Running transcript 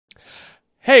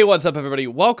Hey, what's up, everybody?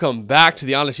 Welcome back to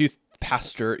the Honest Youth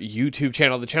Pastor YouTube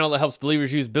channel, the channel that helps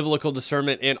believers use biblical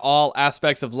discernment in all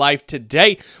aspects of life.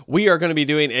 Today, we are going to be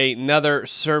doing another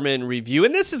sermon review,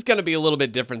 and this is going to be a little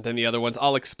bit different than the other ones.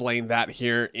 I'll explain that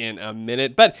here in a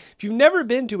minute. But if you've never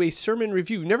been to a sermon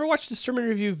review, never watched a sermon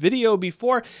review video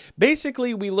before,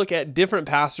 basically we look at different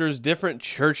pastors, different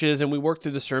churches, and we work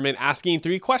through the sermon asking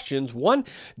three questions. One,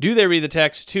 do they read the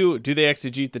text? Two, do they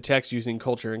exegete the text using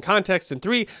culture and context? And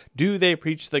three, do they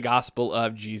preach the gospel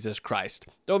of Jesus Christ?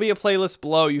 There'll be a playlist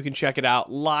below. You can check it out.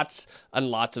 Lots and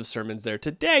lots of sermons there.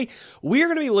 Today, we are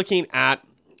going to be looking at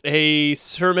a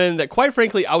sermon that, quite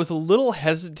frankly, I was a little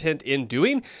hesitant in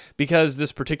doing because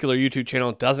this particular YouTube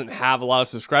channel doesn't have a lot of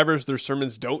subscribers. Their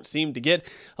sermons don't seem to get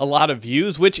a lot of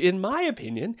views, which in my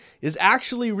opinion is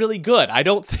actually really good. I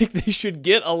don't think they should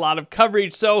get a lot of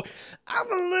coverage, so I'm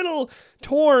a little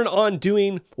torn on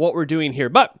doing what we're doing here.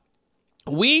 But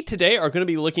we today are going to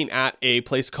be looking at a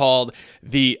place called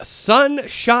the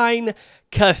Sunshine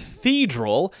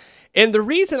Cathedral. And the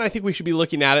reason I think we should be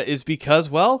looking at it is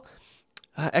because, well,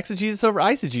 exegesis over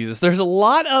eisegesis. There's a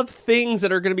lot of things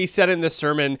that are going to be said in this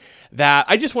sermon that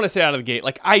I just want to say out of the gate.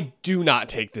 Like, I do not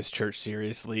take this church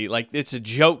seriously. Like, it's a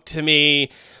joke to me.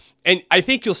 And I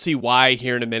think you'll see why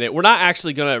here in a minute. We're not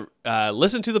actually going to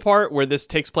listen to the part where this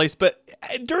takes place, but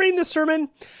during this sermon,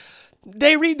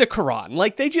 they read the Quran.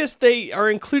 Like, they are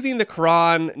including the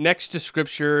Quran next to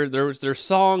scripture. Their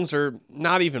songs are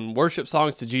not even worship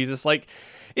songs to Jesus. Like,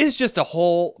 it's just a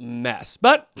whole mess.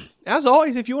 But as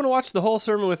always, if you want to watch the whole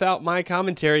sermon without my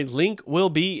commentary, link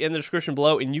will be in the description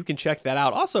below and you can check that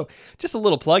out. Also, just a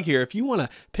little plug here. If you want to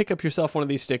pick up yourself one of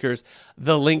these stickers,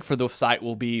 the link for the site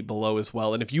will be below as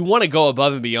well. And if you want to go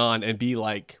above and beyond and be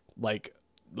like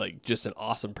just an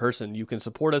awesome person, you can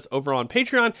support us over on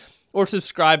Patreon or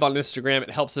subscribe on Instagram. It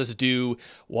helps us do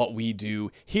what we do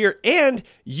here. And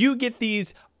you get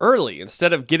these early.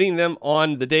 Instead of getting them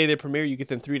on the day they premiere, you get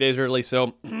them 3 days early.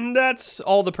 So that's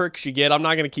all the perks you get. I'm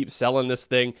not going to keep selling this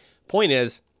thing. Point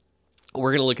is,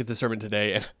 we're going to look at the sermon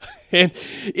today. And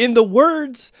in the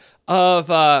words of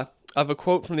a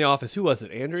quote from The Office, who was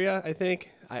it? Andrea, I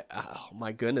think? Oh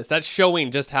my goodness. That's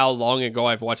showing just how long ago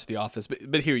I've watched The Office.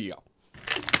 But here you go.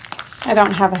 I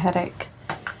don't have a headache.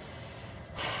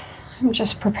 I'm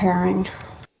just preparing.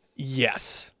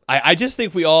 Yes. I just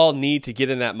think we all need to get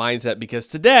in that mindset because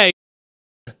today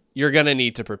you're going to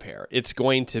need to prepare. It's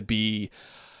going to be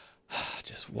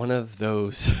just one of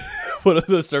those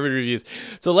sermon reviews.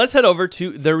 So let's head over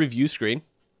to the review screen.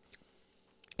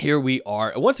 Here we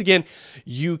are. Once again,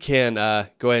 you can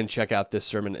go ahead and check out this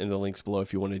sermon in the links below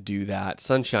if you want to do that.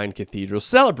 Sunshine Cathedral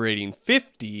celebrating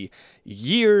 50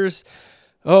 years.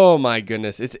 Oh my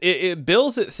goodness. It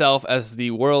bills itself as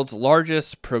the world's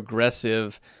largest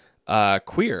progressive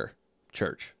queer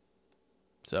church.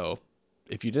 So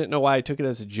if you didn't know why I took it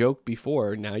as a joke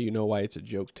before, now you know why it's a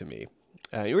joke to me.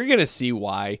 We're going to see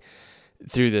why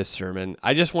through this sermon.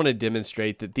 I just want to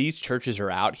demonstrate that these churches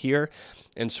are out here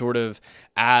and sort of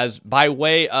as by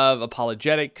way of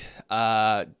apologetic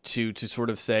to sort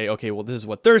of say, okay, well, this is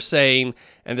what they're saying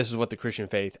and this is what the Christian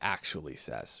faith actually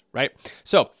says, right?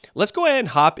 So let's go ahead and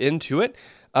hop into it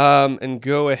and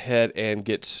go ahead and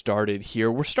get started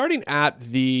here. We're starting at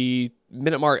the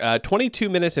minute mark, 22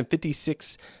 minutes and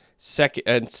 56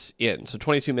 seconds in. So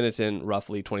 22 minutes in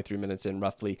roughly, 23 minutes in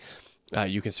roughly.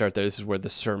 You can start there. This is where the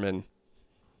sermon,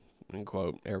 in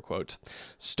quote, air quotes,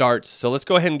 starts. So let's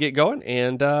go ahead and get going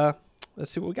and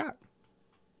let's see what we got.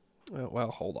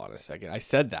 Well, hold on a second. I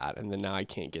said that and then now I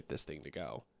can't get this thing to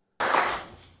go.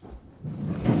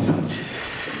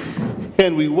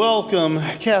 And we welcome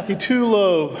Kathy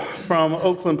Tulo from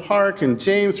Oakland Park and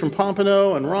James from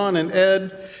Pompano and Ron and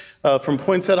Ed from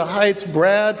Poinsettia Heights,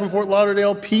 Brad from Fort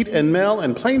Lauderdale, Pete and Mel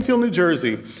in Plainfield, New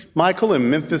Jersey, Michael in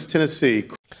Memphis, Tennessee.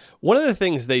 One of the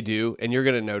things they do, and you're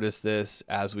going to notice this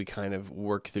as we kind of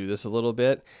work through this a little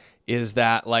bit, is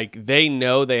that like they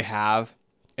know they have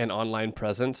an online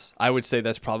presence. I would say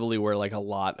that's probably where like a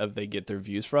lot of they get their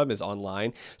views from is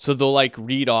online. So they'll like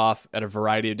read off at a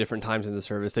variety of different times in the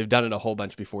service. They've done it a whole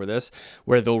bunch before this,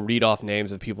 where they'll read off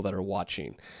names of people that are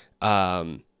watching.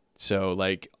 So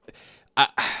like,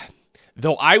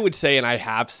 though I would say, and I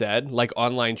have said, like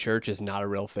online church is not a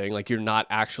real thing. Like you're not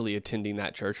actually attending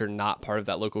that church or not part of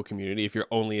that local community if you're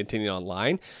only attending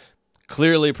online.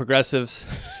 Clearly, progressives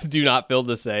do not feel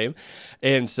the same.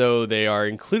 And so they are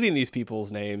including these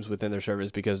people's names within their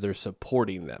service because they're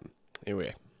supporting them.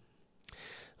 Anyway,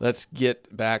 let's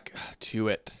get back to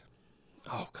it.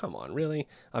 Oh, come on, really?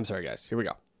 I'm sorry, guys. Here we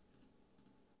go.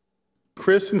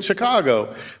 Chris in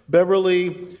Chicago,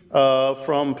 Beverly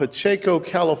from Pacheco,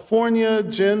 California,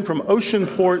 Jen from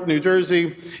Oceanport, New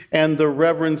Jersey, and the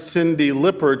Reverend Cindy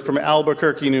Lippert from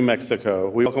Albuquerque, New Mexico.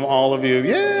 We welcome all of you.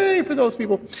 Yay for those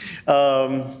people.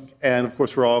 And of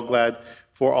course, we're all glad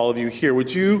for all of you here.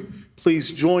 Would you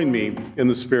please join me in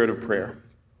the spirit of prayer?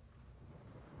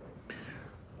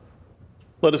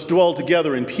 Let us dwell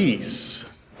together in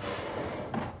peace,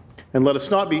 and let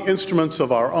us not be instruments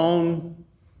of our own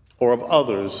or of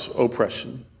others'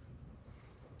 oppression.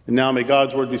 And now may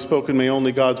God's word be spoken, may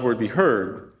only God's word be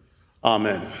heard.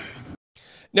 Amen.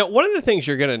 Now, one of the things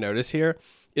you're going to notice here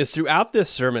is throughout this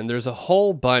sermon, there's a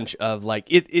whole bunch of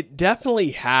it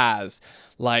definitely has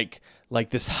like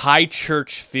this high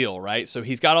church feel, right? So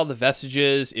he's got all the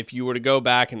vestiges. If you were to go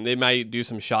back, and they might do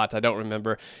some shots, I don't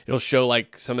remember, it'll show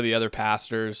like some of the other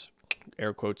pastors,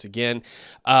 air quotes again.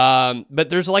 But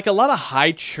there's like a lot of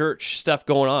high church stuff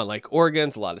going on, like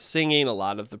organs, a lot of singing, a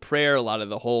lot of the prayer, a lot of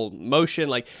the whole motion.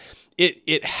 Like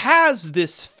it has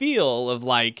this feel of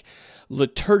like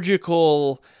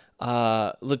liturgical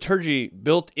liturgy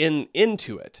built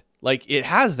into it. Like it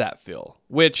has that feel,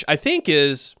 which I think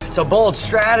is... It's a bold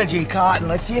strategy, Cotton.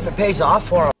 Let's see if it pays off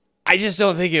for him. I just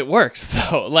don't think it works,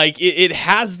 though. Like it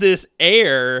has this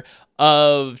air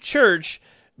of church,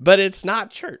 but it's not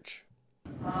church.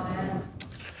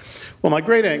 Well, my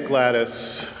great Aunt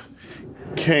Gladys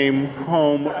came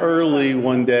home early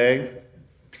one day.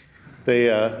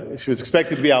 She was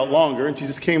expected to be out longer, and she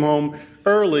just came home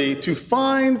early to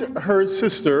find her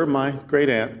sister, my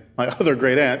other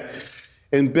great aunt,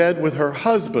 in bed with her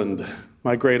husband,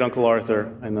 my great Uncle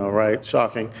Arthur. I know, right?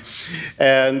 Shocking.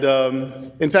 And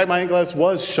in fact, my Aunt Gladys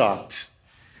was shocked.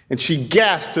 And she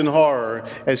gasped in horror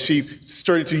as she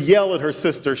started to yell at her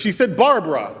sister. She said,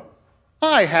 "Barbara,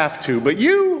 I have to, but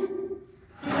you?"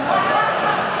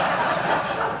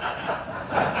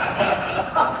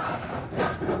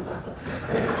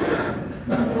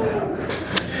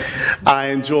 I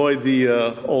enjoyed the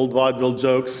old vaudeville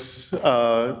jokes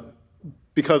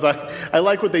because I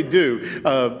like what they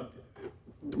do.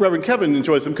 Reverend Kevin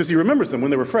enjoys them because he remembers them when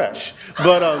they were fresh.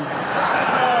 But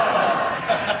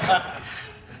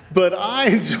I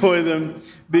enjoy them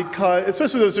because,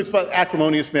 especially those jokes about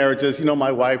acrimonious marriages. You know,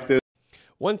 my wife did.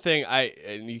 One thing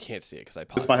and you can't see it because I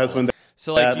paused. It's my husband.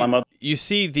 So like my mother. You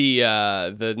see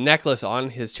the necklace on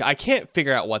his chest. I can't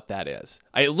figure out what that is.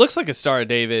 It looks like a Star of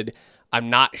David. I'm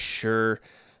not sure.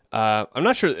 I'm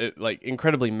not sure it like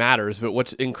incredibly matters, but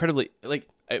what's incredibly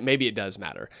maybe it does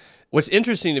matter. What's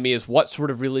interesting to me is what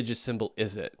sort of religious symbol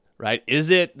is it, right? Is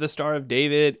it the Star of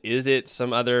David? Is it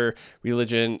some other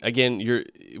religion? Again,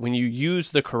 when you use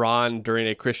the Quran during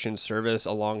a Christian service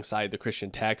alongside the Christian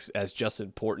text as just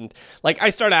important, like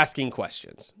I start asking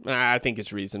questions. I think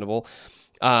it's reasonable.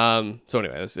 So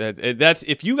anyway, that's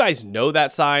if you guys know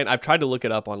that sign. I've tried to look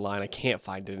it up online. I can't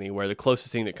find it anywhere. The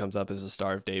closest thing that comes up is the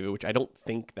Star of David, which I don't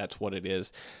think that's what it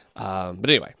is. But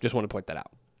anyway, just want to point that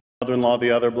out. Mother-in-law, the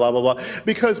other, blah, blah, blah.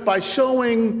 Because by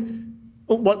showing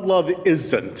what love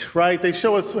isn't, right? They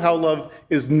show us how love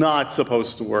is not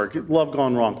supposed to work. Love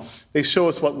gone wrong. They show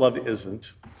us what love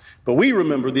isn't. But we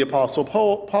remember the Apostle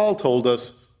Paul told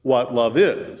us what love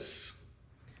is.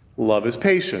 Love is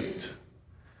patient.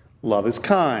 Love is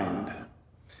kind.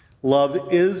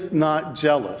 Love is not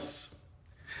jealous.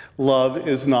 Love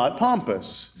is not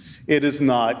pompous. It is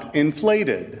not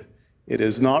inflated. It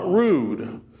is not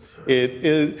rude.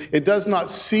 It does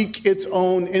not seek its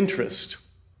own interest.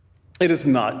 It is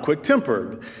not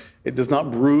quick-tempered. It does not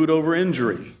brood over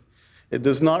injury. It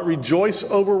does not rejoice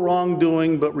over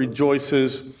wrongdoing, but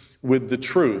rejoices with the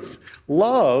truth.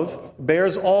 Love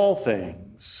bears all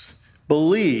things,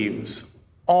 believes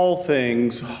all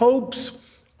things, hopes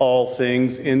all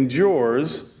things,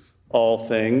 endures all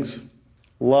things.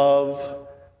 Love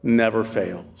never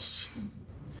fails.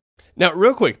 Now,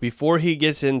 real quick, before he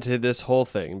gets into this whole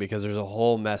thing, because there's a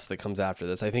whole mess that comes after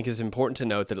this, I think it's important to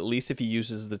note that at least if he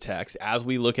uses the text, as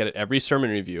we look at it every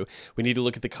sermon review, we need to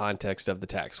look at the context of the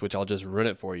text, which I'll just run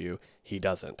it for you. He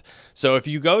doesn't. So if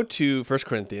you go to 1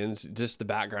 Corinthians, just the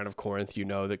background of Corinth, you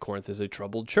know that Corinth is a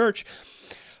troubled church.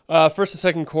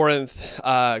 1st and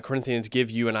 2nd Corinthians give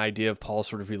you an idea of Paul's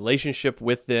sort of relationship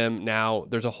with them. Now,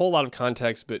 there's a whole lot of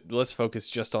context, but let's focus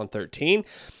just on 13.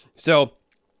 So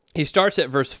he starts at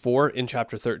verse 4 in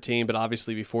chapter 13, but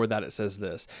obviously before that it says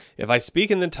this: "If I speak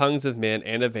in the tongues of men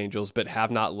and of angels, but have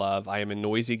not love, I am a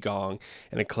noisy gong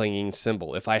and a clanging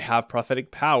cymbal. If I have prophetic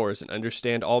powers and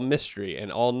understand all mystery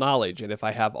and all knowledge, and if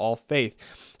I have all faith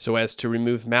so as to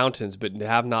remove mountains, but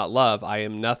have not love, I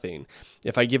am nothing.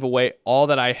 if I give away all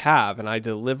that I have and I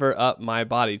deliver up my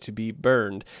body to be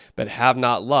burned, but have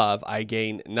not love, I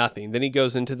gain nothing. Then he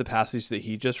goes into the passage that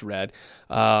he just read,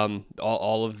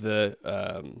 all of the,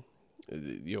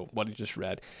 what he just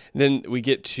read. Then we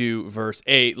get to verse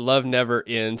 8, love never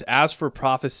ends. As for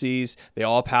prophecies, they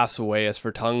all pass away. As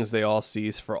for tongues, they all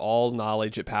cease. For all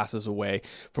knowledge, it passes away.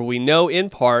 For we know in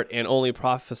part and only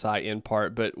prophesy in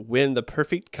part, but when the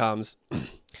perfect comes,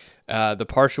 the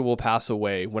partial will pass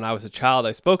away. When I was a child,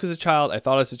 I spoke as a child. I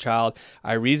thought as a child.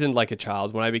 I reasoned like a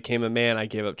child. When I became a man, I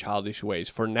gave up childish ways.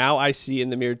 For now I see in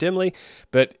the mirror dimly,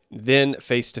 but then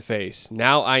face to face.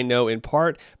 Now I know in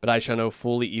part, but I shall know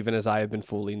fully, even as I have been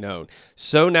fully known.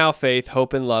 So now faith,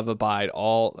 hope, and love abide,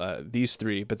 all these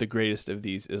three, but the greatest of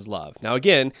these is love. Now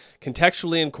again,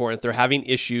 contextually in Corinth, they're having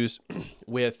issues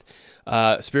with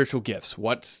spiritual gifts.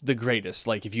 What's the greatest?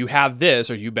 Like, if you have this,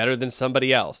 are you better than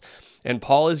somebody else? And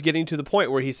Paul is getting to the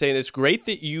point where he's saying it's great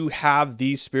that you have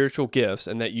these spiritual gifts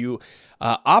and that you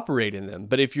operate in them.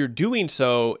 But if you're doing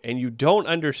so and you don't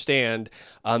understand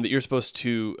that you're supposed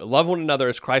to love one another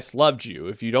as Christ loved you,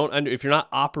 if you're not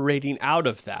operating out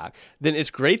of that, then it's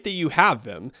great that you have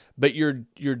them, but you're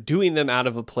doing them out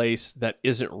of a place that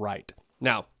isn't right.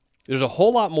 Now, there's a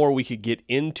whole lot more we could get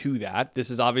into that. This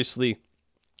is obviously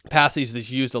a passage that's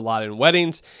used a lot in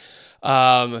weddings.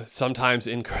 Sometimes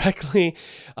incorrectly.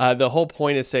 The whole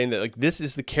point is saying that, like, this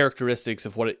is the characteristics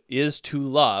of what it is to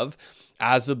love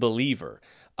as a believer.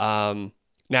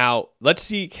 Now let's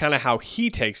see kind of how he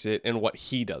takes it and what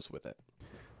he does with it.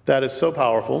 That is so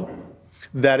powerful.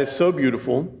 That is so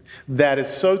beautiful. That is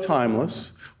so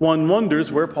timeless. One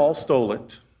wonders where Paul stole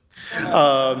it.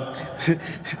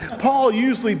 Paul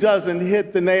usually doesn't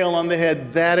hit the nail on the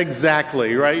head that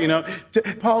exactly, right? You know,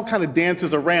 Paul kind of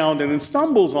dances around and then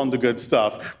stumbles on the good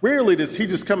stuff. Rarely does he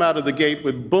just come out of the gate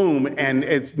with boom and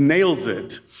it nails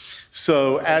it.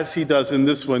 So as he does in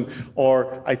this one,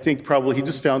 or I think probably he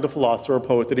just found a philosopher or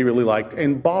poet that he really liked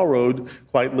and borrowed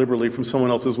quite liberally from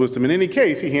someone else's wisdom. In any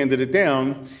case, he handed it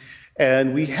down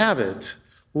and we have it.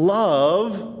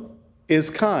 Love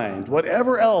is kind.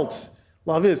 Whatever else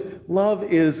love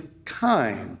is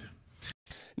kind.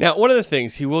 Now, one of the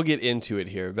things, he will get into it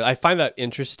here, but I find that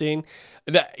interesting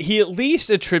that he at least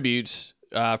attributes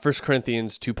 1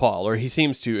 Corinthians to Paul, or he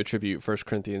seems to attribute 1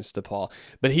 Corinthians to Paul,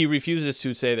 but he refuses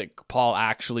to say that Paul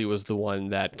actually was the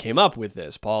one that came up with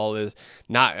this. Paul is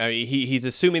not, he's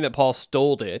assuming that Paul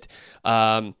stole it,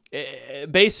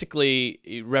 basically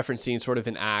referencing sort of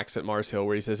in Acts at Mars Hill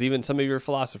where he says, even some of your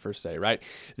philosophers say, right?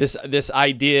 This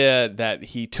idea that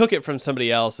he took it from somebody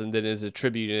else and then is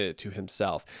attributing it to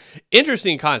himself.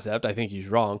 Interesting concept. I think he's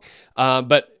wrong.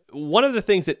 But one of the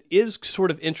things that is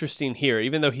sort of interesting here,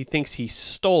 even though he thinks he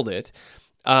stole it,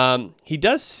 he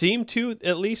does seem to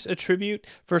at least attribute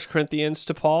 1 Corinthians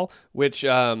to Paul, which,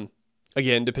 again,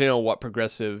 depending on what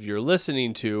progressive you're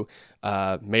listening to,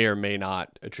 may or may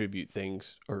not attribute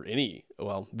things, or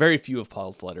very few of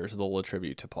Paul's letters they'll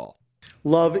attribute to Paul.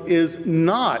 Love is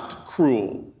not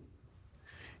cruel.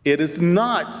 It is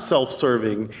not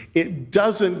self-serving. It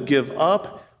doesn't give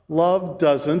up. Love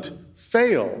doesn't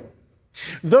fail.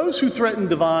 Those who threaten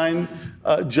divine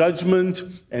judgment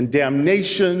and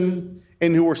damnation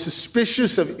and who are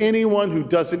suspicious of anyone who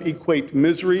doesn't equate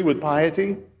misery with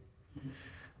piety,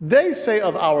 they say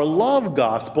of our love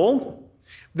gospel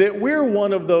that we're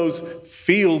one of those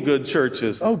feel-good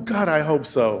churches. Oh, God, I hope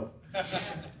so.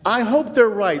 I hope they're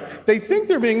right. They think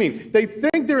they're being mean. They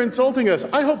think they're insulting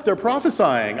us. I hope they're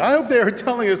prophesying. I hope they are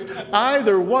telling us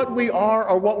either what we are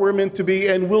or what we're meant to be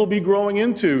and will be growing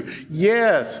into.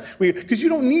 Yes, because you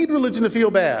don't need religion to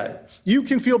feel bad. You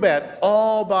can feel bad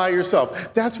all by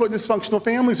yourself. That's what dysfunctional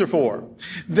families are for.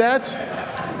 That's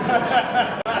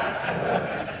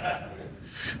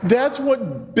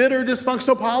what bitter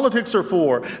dysfunctional politics are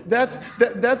for.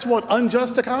 That's what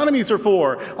unjust economies are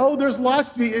for. Oh, there's lots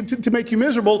to make you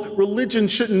miserable. Religion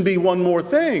shouldn't be one more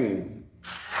thing.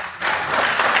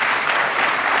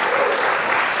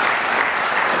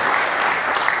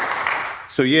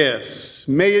 So yes,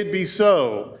 may it be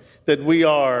so that we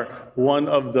are one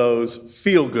of those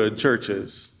feel-good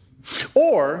churches.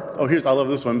 Or, I love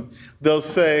this one, they'll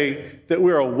say that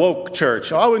we're a woke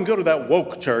church. Oh, I wouldn't go to that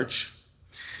woke church.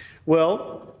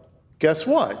 Well, guess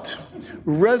what?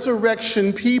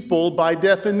 Resurrection people, by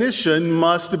definition,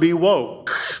 must be woke.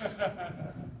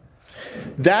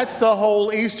 That's the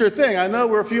whole Easter thing. I know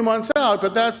we're a few months out,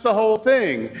 but that's the whole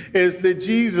thing, is that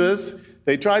Jesus,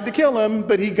 they tried to kill him,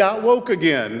 but he got woke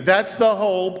again. That's the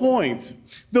whole point.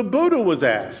 The Buddha was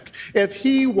asked if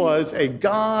he was a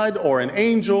god or an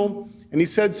angel, and he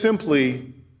said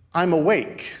simply, I'm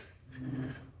awake.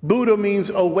 Buddha means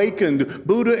awakened.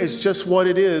 Buddha is just what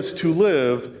it is to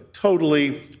live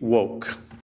totally woke.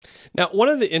 Now, one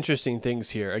of the interesting things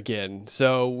here, again,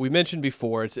 so we mentioned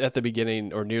before, it's at the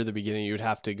beginning or near the beginning, you'd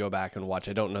have to go back and watch.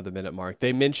 I don't know the minute mark.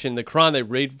 They mention the Quran, they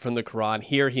read from the Quran.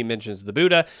 Here he mentions the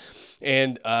Buddha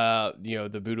and,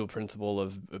 the Buddha principle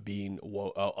of being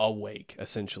awake,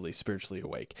 essentially, spiritually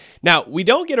awake. Now, we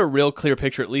don't get a real clear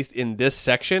picture, at least in this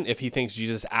section, if he thinks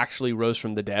Jesus actually rose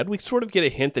from the dead. We sort of get a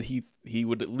hint that he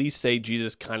would at least say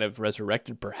Jesus kind of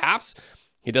resurrected, perhaps.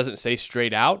 He doesn't say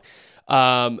straight out.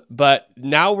 But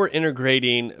now we're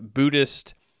integrating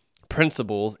Buddhist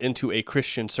principles into a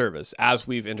Christian service, as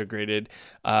we've integrated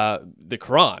the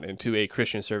Quran into a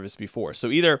Christian service before. So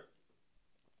either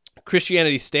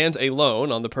Christianity stands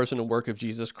alone on the person and work of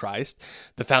Jesus Christ,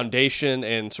 the foundation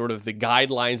and sort of the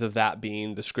guidelines of that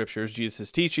being the scriptures,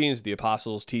 Jesus' teachings, the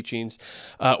apostles' teachings,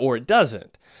 or it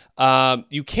doesn't.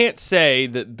 You can't say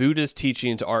that Buddha's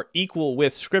teachings are equal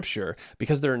with scripture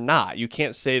because they're not. You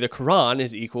can't say the Quran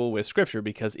is equal with scripture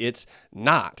because it's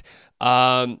not.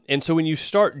 And so when you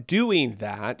start doing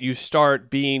that, you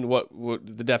start being what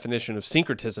the definition of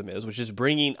syncretism is, which is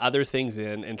bringing other things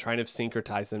in and trying to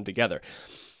syncretize them together.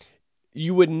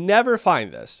 You would never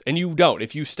find this, and you don't.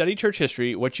 If you study church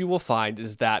history, what you will find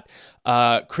is that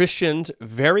Christians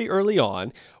very early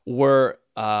on were,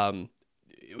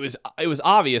 it was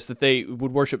obvious that they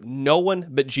would worship no one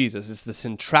but Jesus. It's the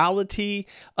centrality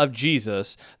of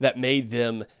Jesus that made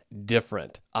them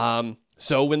different.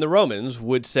 So when the Romans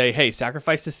would say, hey,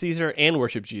 sacrifice to Caesar and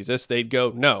worship Jesus, they'd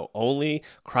go, no, only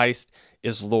Christ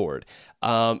is Lord.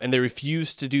 And they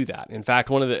refused to do that. In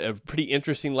fact, a pretty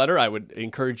interesting letter I would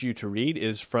encourage you to read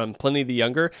is from Pliny the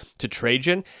Younger to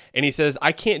Trajan. And he says,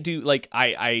 I can't do,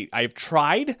 I've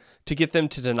tried to get them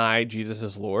to deny Jesus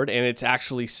as Lord. And it's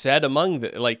actually said among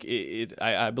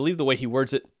I believe the way he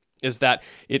words it is that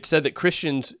it said that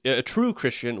Christians, a true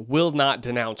Christian, will not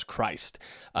denounce Christ.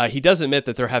 He does admit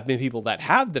that there have been people that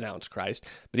have denounced Christ,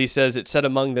 but he says it said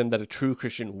among them that a true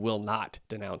Christian will not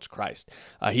denounce Christ.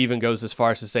 He even goes as far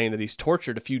as to saying that he's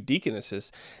tortured a few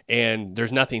deaconesses, and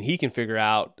there's nothing he can figure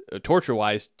out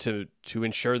torture-wise to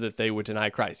ensure that they would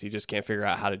deny Christ. He just can't figure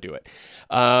out how to do it.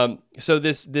 So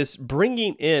this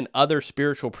bringing in other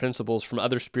spiritual principles from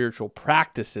other spiritual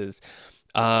practices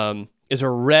is a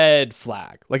red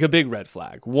flag, like a big red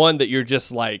flag. One that you're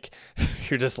just like,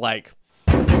 FBI,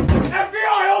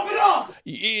 open up!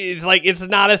 It's like, it's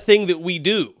not a thing that we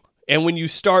do. And when you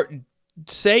start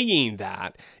saying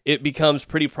that, it becomes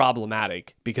pretty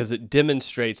problematic because it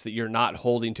demonstrates that you're not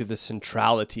holding to the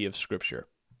centrality of Scripture.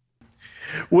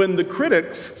 When the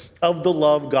critics of the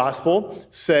love gospel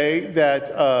say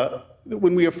that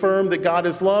when we affirm that God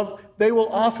is love, they will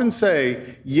often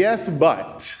say, yes,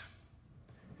 but.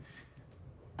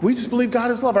 We just believe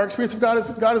God is love. Our experience of God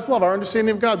is love. Our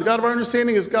understanding of God, the God of our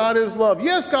understanding is God is love.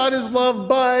 Yes, God is love,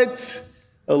 but,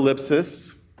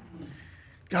 ellipsis.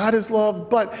 God is love,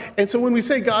 but. And so when we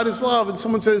say God is love and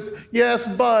someone says, yes,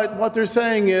 but, what they're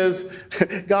saying is,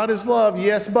 God is love,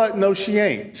 yes, but, no, she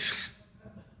ain't.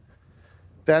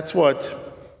 That's what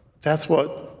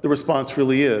the response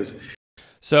really is.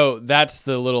 So that's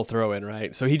the little throw in,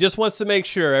 right? So he just wants to make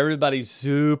sure everybody's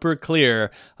super clear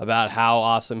about how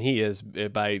awesome he is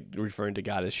by referring to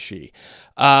God as she.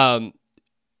 I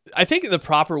think the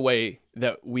proper way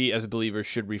that we as believers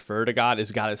should refer to God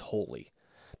is God is holy.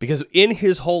 Because in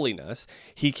his holiness,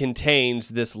 he contains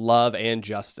this love and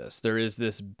justice. There is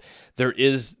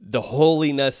the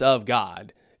holiness of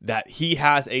God, that he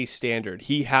has a standard.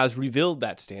 He has revealed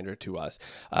that standard to us.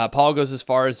 Paul goes as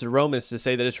far as the Romans to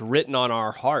say that it's written on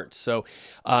our hearts. So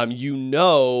you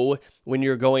know when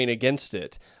you're going against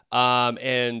it.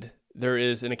 And there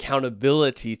is an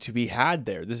accountability to be had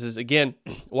there. This is, again,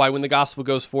 why when the gospel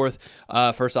goes forth,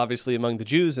 first obviously among the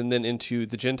Jews and then into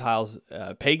the Gentiles,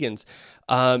 pagans,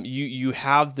 you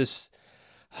have this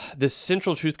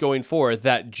central truth going forward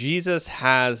that Jesus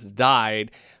has died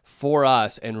for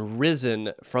us and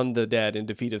risen from the dead in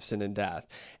defeat of sin and death.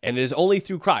 And it is only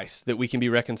through Christ that we can be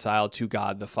reconciled to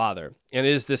God the Father. And it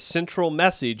is this central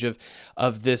message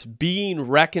of this being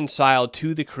reconciled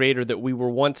to the Creator that we were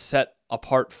once set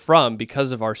apart from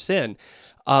because of our sin.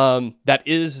 That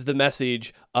is the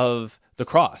message of the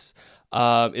cross,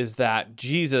 is that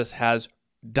Jesus has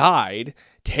died,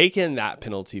 taken that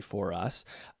penalty for us,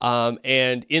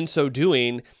 and in so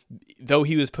doing, though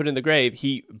he was put in the grave,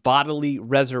 he bodily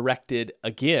resurrected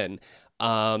again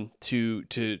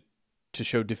to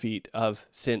show defeat of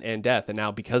sin and death. And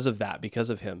now because of that, because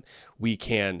of him, we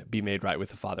can be made right with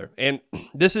the Father. And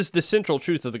this is the central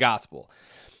truth of the gospel.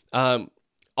 On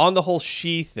the whole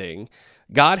she thing,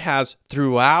 God has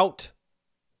throughout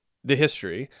the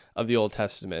history of the Old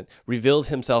Testament, revealed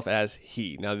himself as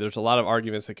he. Now, there's a lot of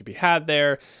arguments that could be had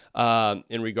there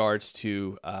in regards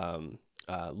to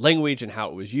language and how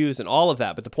it was used and all of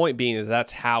that. But the point being is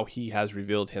that's how he has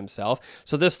revealed himself.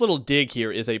 So this little dig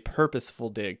here is a purposeful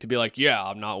dig to be like, yeah,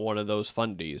 I'm not one of those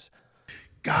fundies.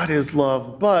 God is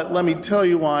love, but let me tell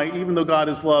you why, even though God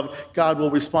is love, God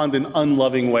will respond in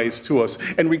unloving ways to us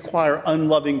and require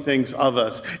unloving things of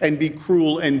us and be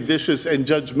cruel and vicious and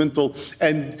judgmental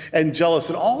and jealous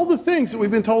and all the things that we've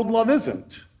been told love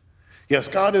isn't. Yes,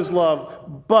 God is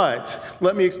love, but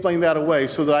let me explain that away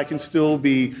so that I can still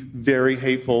be very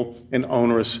hateful and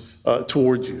onerous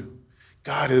towards you.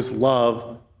 God is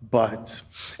love, but.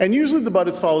 And usually the but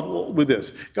is followed with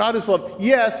this. God is love,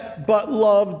 yes, but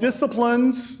love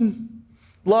disciplines.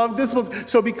 Love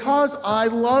disciplines. So because I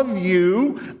love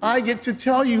you, I get to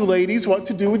tell you, ladies, what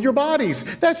to do with your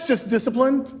bodies. That's just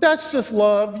discipline. That's just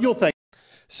love. You'll thank.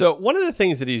 So one of the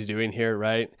things that he's doing here,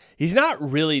 right, he's not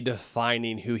really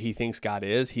defining who he thinks God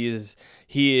is. He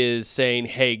is saying,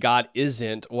 hey, God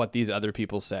isn't what these other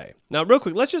people say. Now, real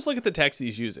quick, let's just look at the text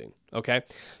he's using, okay?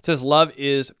 It says, love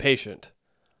is patient.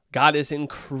 God is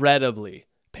incredibly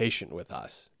patient with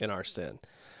us in our sin.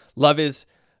 Love is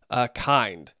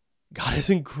kind. God is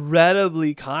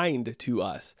incredibly kind to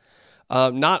us.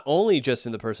 Not only just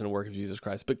in the person and work of Jesus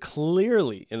Christ, but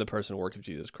clearly in the person and work of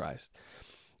Jesus Christ.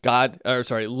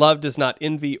 Love does not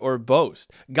envy or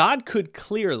boast. God could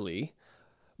clearly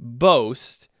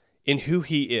boast in who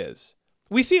he is.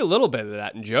 We see a little bit of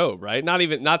that in Job, right?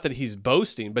 Not that he's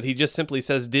boasting, but he just simply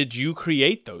says, did you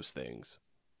create those things?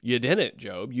 You didn't,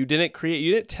 Job. You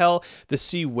didn't tell the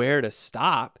sea where to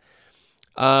stop.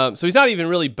 So he's not even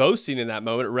really boasting in that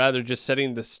moment, rather just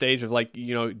setting the stage of like, do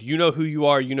you know who you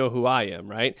are? You know who I am,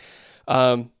 right?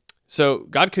 So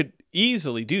God could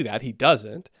easily do that. He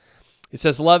doesn't. It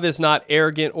says love is not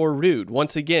arrogant or rude.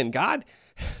 Once again, God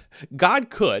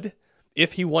could,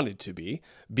 if he wanted to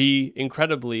be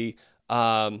incredibly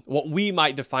what we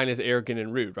might define as arrogant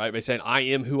and rude, right? By saying, I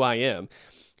am who I am.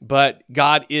 But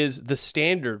God is the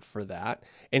standard for that,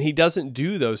 and he doesn't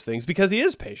do those things because he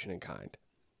is patient and kind.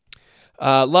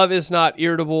 Love is not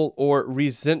irritable or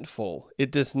resentful.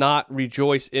 It does not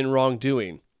rejoice in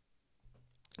wrongdoing.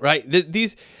 Right?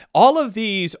 All of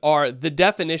these are the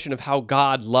definition of how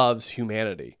God loves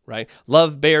humanity, right?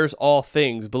 Love bears all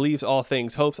things, believes all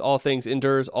things, hopes all things,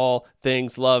 endures all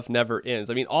things, love never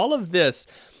ends. I mean, all of this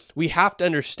we have to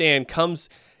understand comes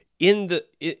in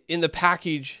the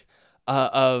package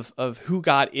of who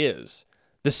God is.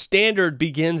 The standard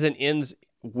begins and ends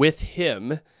with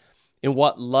him in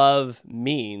what love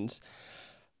means.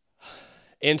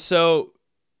 And so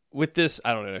with this,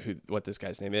 I don't know what this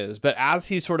guy's name is, but as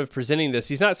he's sort of presenting this,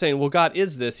 he's not saying, well, God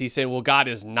is this. He's saying, well, God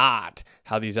is not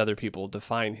how these other people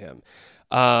define him.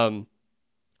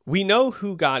 We know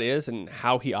who God is and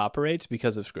how he operates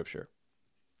because of Scripture.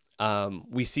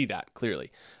 We see that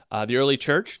clearly. The early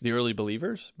church, the early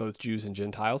believers, both Jews and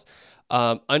Gentiles,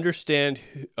 understood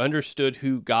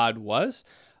who God was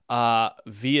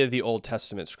via the Old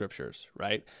Testament scriptures,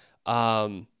 right?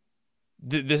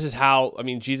 This is how,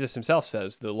 Jesus himself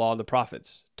says the law and the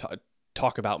prophets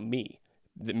talk about me,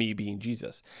 me being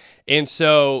Jesus. And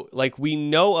so, we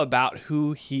know about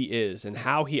who he is and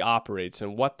how he operates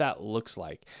and what that looks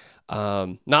like,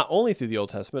 not only through the Old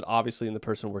Testament, obviously in the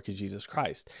person and work of Jesus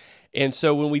Christ. And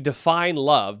so when we define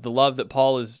love, the love that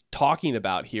Paul is talking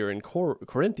about here in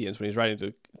Corinthians, when he's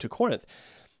writing to Corinth,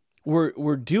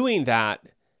 we're doing that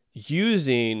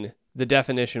using the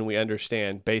definition we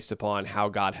understand based upon how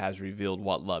God has revealed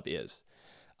what love is.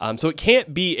 So it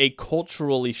can't be a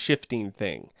culturally shifting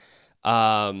thing.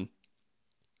 Though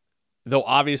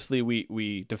obviously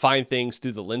we define things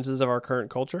through the lenses of our current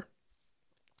culture,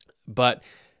 but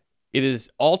it is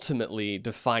ultimately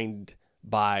defined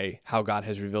by how God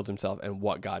has revealed himself and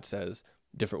what God says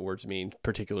different words mean,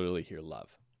 particularly here, love.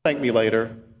 Thank me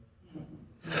later.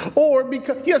 Or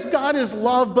because, yes, God is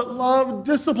love, but love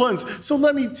disciplines. So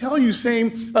let me tell you,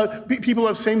 people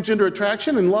have same gender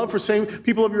attraction and love for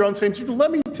people of your own same gender. Let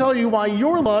me tell you why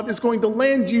your love is going to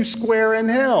land you square in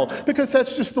hell. Because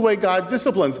that's just the way God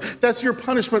disciplines. That's your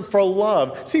punishment for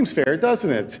love. Seems fair, doesn't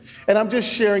it? And I'm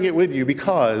just sharing it with you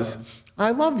because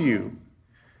I love you.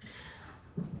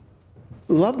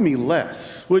 Love me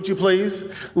less, would you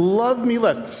please? Love me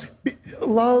less.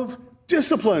 Love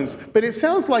disciplines, but it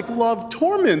sounds like love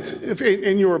torments,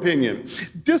 in your opinion.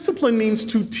 Discipline means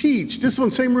to teach. Discipline,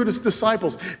 same root as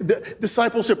disciples.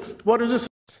 Discipleship, what are this?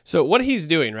 So what he's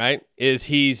doing, right, is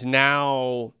he's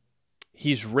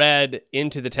read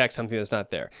into the text something that's not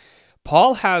there.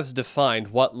 Paul has defined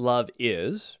what love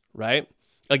is, right?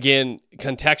 again,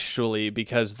 contextually,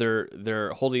 because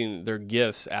they're holding their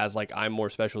gifts as like, I'm more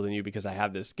special than you because I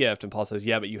have this gift. And Paul says,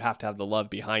 yeah, but you have to have the love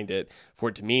behind it for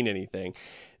it to mean anything.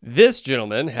 This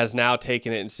gentleman has now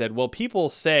taken it and said, well, people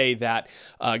say that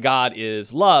God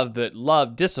is love, but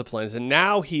love disciplines. And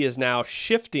now he is now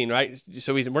shifting, right?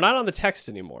 So we're not on the text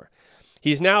anymore.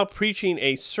 He's now preaching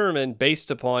a sermon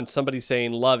based upon somebody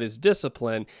saying love is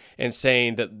discipline and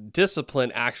saying that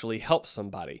discipline actually helps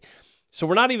somebody. So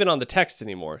we're not even on the text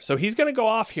anymore. So he's going to go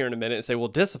off here in a minute and say, well,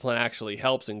 discipline actually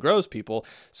helps and grows people.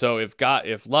 So if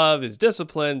love is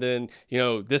discipline, then,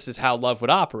 this is how love would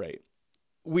operate.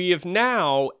 We have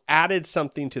now added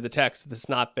something to the text that's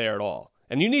not there at all.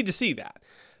 And you need to see that,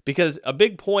 because a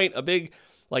big point,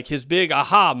 his big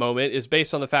aha moment is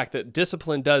based on the fact that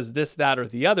discipline does this, that, or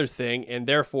the other thing. And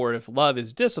therefore, if love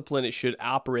is discipline, it should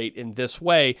operate in this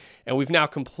way. And we've now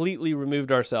completely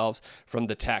removed ourselves from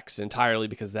the text entirely,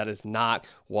 because that is not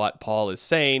what Paul is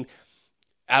saying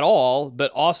at all,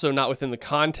 but also not within the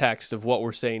context of what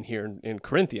we're saying here in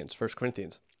Corinthians, 1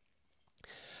 Corinthians.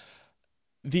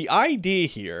 The idea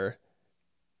here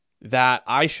that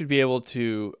I should be able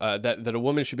to, that a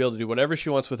woman should be able to do whatever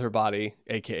she wants with her body,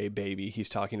 aka baby, he's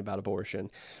talking about abortion,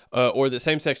 or that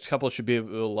same-sex couples should be able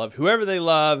to love whoever they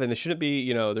love, and there shouldn't be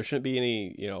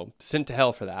any, sent to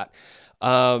hell for that,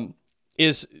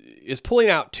 is pulling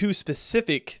out two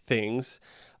specific things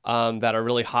that are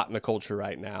really hot in the culture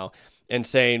right now, and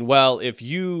saying, well, if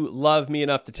you love me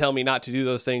enough to tell me not to do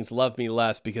those things, love me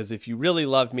less, because if you really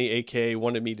loved me, aka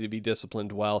wanted me to be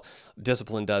disciplined, well,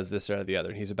 discipline does this or the other.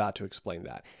 And he's about to explain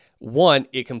that. One,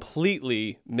 it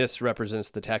completely misrepresents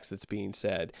the text that's being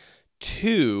said.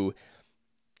 Two,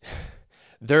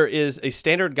 there is a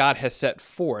standard God has set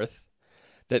forth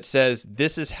that says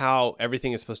this is how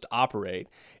everything is supposed to operate.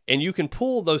 And you can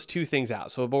pull those two things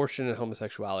out. So abortion and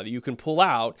homosexuality, you can pull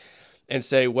out and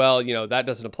say, well, that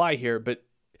doesn't apply here, but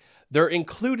they're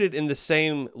included in the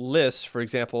same list. For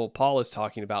example, Paul is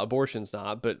talking about abortion's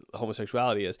not, but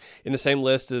homosexuality is in the same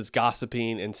list as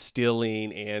gossiping and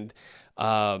stealing and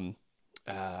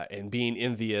being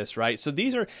envious, right? So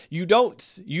these are,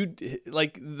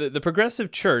 the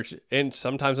progressive church, and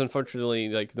sometimes, unfortunately,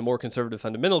 like the more conservative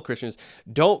fundamental Christians,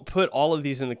 don't put all of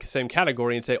these in the same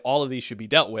category and say all of these should be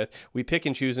dealt with. We pick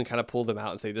and choose and kind of pull them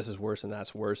out and say this is worse and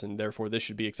that's worse, and therefore this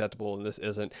should be acceptable and this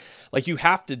isn't. Like, you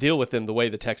have to deal with them the way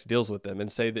the text deals with them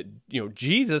and say that,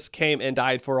 Jesus came and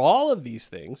died for all of these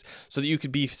things so that you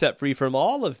could be set free from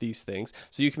all of these things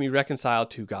so you can be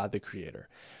reconciled to God the Creator.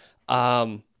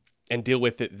 And deal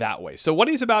with it that way. So what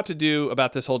he's about to do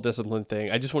about this whole discipline thing,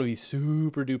 I just want to be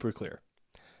super duper clear.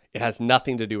 It has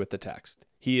nothing to do with the text.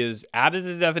 He has added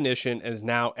a definition and is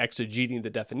now exegeting the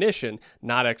definition,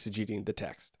 not exegeting the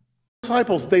text.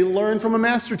 Disciples, they learn from a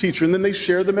master teacher, and then they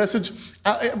share the message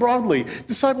broadly.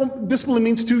 Discipline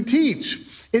means to teach.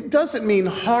 It doesn't mean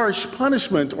harsh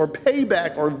punishment or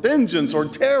payback or vengeance or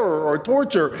terror or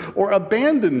torture or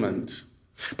abandonment.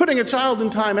 Putting a child in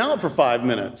time out for 5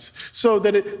 minutes so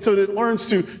that it learns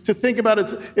to think about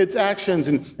its actions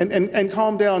and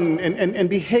calm down and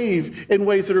behave in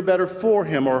ways that are better for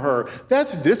him or her.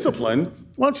 That's discipline.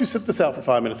 Why don't you sit this out for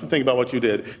 5 minutes and think about what you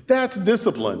did? That's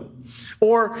discipline.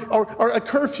 Or a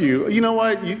curfew. You know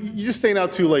what? You're just staying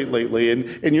out too late lately,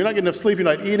 and you're not getting enough sleep, you're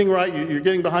not eating right, you're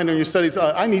getting behind on your studies.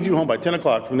 I need you home by 10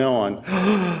 o'clock from now on.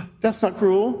 That's not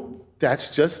cruel. That's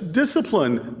just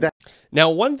discipline. Now,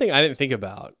 one thing I didn't think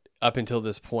about up until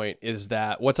this point is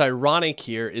that what's ironic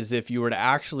here is if you were to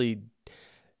actually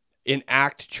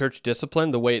enact church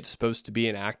discipline the way it's supposed to be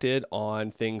enacted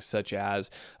on things such as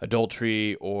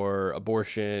adultery or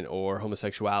abortion or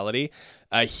homosexuality,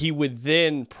 he would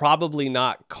then probably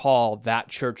not call that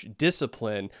church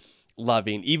discipline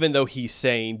loving, even though he's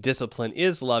saying discipline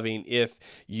is loving if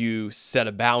you set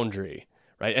a boundary.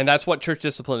 Right? And that's what church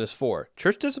discipline is for.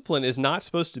 Church discipline is not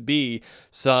supposed to be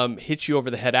some hit you over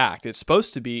the head act. It's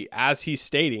supposed to be, as he's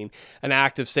stating, an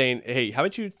act of saying, hey, how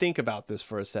about you think about this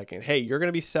for a second? Hey, you're going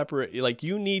to be separate. Like,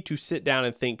 you need to sit down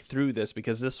and think through this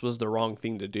because this was the wrong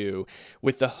thing to do,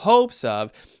 with the hopes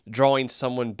of drawing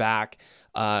someone back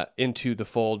into the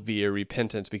fold via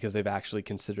repentance because they've actually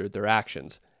considered their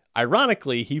actions.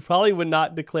 Ironically, he probably would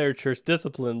not declare church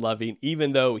discipline loving,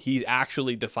 even though he's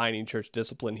actually defining church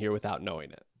discipline here without knowing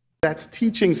it. That's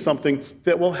teaching something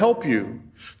that will help you.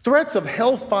 Threats of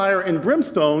hellfire and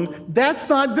brimstone, that's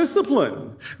not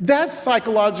discipline. That's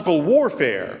psychological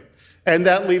warfare, and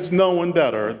that leaves no one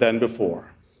better than before.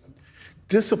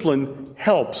 Discipline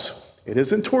helps. It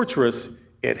isn't torturous,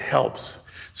 it helps.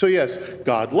 So yes,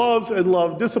 God loves and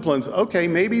love disciplines. Okay,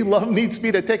 maybe love needs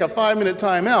me to take a 5-minute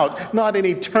time out, not an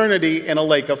eternity in a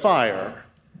lake of fire.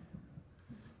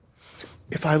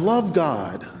 if I love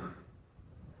God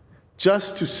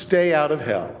just to stay out of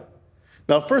hell.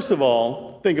 Now, first of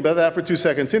all, think about that for 2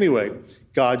 seconds anyway.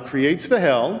 God creates the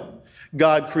hell.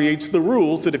 God creates the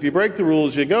rules that if you break the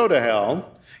rules, you go to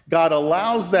hell. God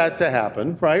allows that to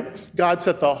happen, right? God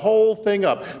set the whole thing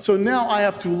up. So now I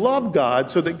have to love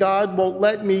God so that God won't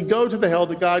let me go to the hell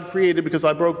that God created because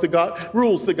I broke the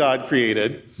rules that God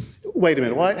created. Wait a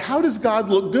minute, what? How does God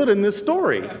look good in this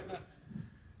story?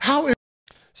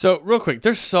 So real quick,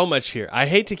 there's so much here. I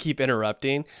hate to keep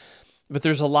interrupting, but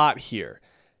there's a lot here.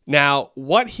 Now,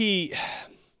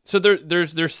 so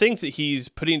there's things that he's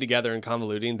putting together and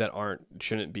convoluting that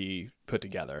shouldn't be put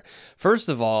together. First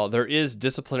of all, there is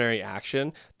disciplinary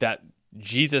action that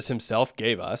Jesus himself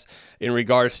gave us in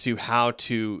regards to how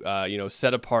to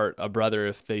set apart a brother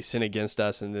if they sin against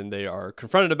us and then they are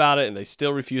confronted about it and they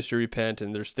still refuse to repent,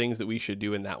 and there's things that we should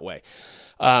do in that way.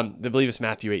 I believe it's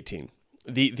Matthew 18.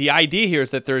 The idea here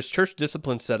is that there's church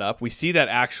discipline set up. We see that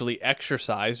actually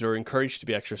exercised or encouraged to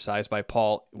be exercised by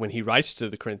Paul when he writes to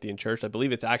the Corinthian church. I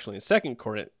believe it's actually in 2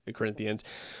 Corinthians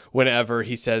whenever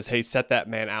he says, hey, set that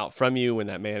man out from you when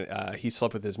that man, he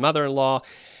slept with his mother-in-law.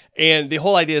 And the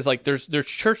whole idea is like there's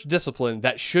church discipline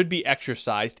that should be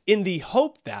exercised in the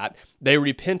hope that they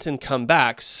repent and come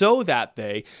back so that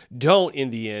they don't in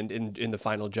the end, in the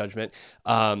final judgment,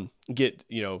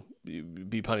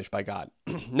 be punished by God.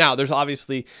 Now, there's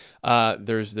obviously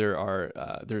there's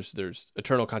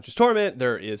eternal conscious torment,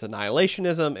 there is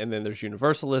annihilationism, and then there's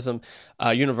universalism.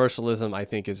 Universalism, I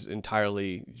think, is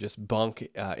entirely just bunk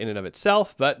in and of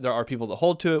itself, but there are people that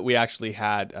hold to it. We actually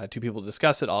had 2 people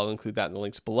discuss it. I'll include that in the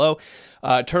links below.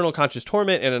 Eternal conscious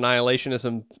torment and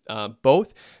annihilationism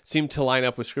both seem to line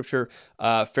up with Scripture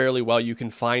fairly well. You can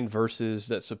find verses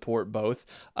that support both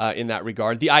in that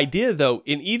regard. The idea, though,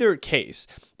 in either case,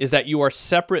 is that you are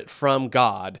separate from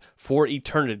God for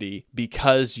eternity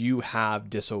because you have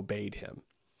disobeyed him.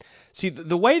 See,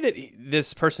 the way that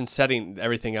this person's setting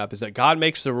everything up is that God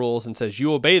makes the rules and says,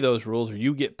 you obey those rules or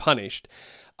you get punished.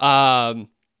 And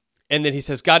then he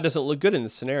says, God doesn't look good in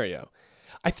this scenario.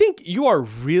 I think you are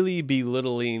really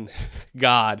belittling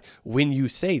God when you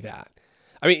say that.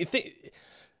 I mean,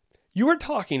 you are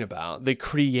talking about the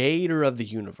creator of the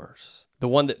universe, the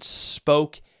one that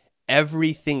spoke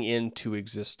everything into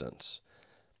existence.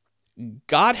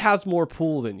 God has more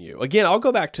pull than you. Again, I'll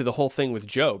go back to the whole thing with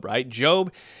Job, right?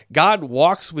 God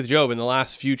walks with Job in the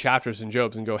last few chapters in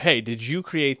Job and go, hey, did you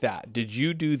create that? Did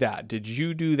you do that? Did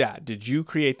you do that? Did you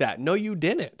create that? No, you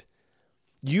didn't.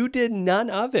 You did none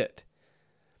of it.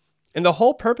 And the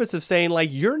whole purpose of saying, like,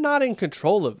 you're not in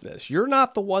control of this. You're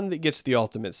not the one that gets the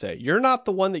ultimate say. You're not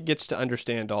the one that gets to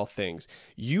understand all things.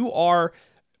 You are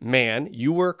man,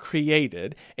 you were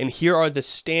created, and here are the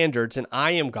standards, and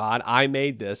I am God, I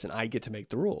made this, and I get to make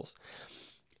the rules.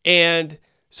 And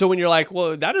so when you're like,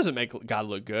 well, that doesn't make God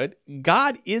look good,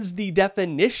 God is the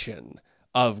definition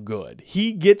of good.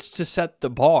 He gets to set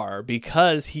the bar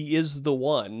because he is the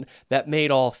one that made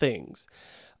all things.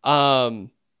 And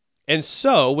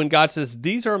so when God says,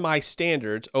 these are my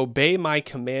standards, obey my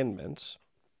commandments,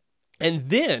 and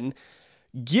then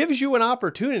gives you an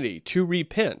opportunity to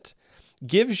repent,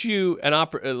 gives you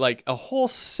a whole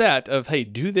set of, hey,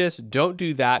 do this, don't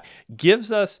do that,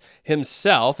 gives us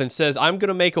himself and says, I'm going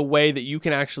to make a way that you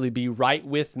can actually be right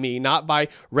with me, not by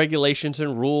regulations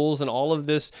and rules and all of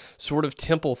this sort of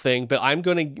temple thing, but I'm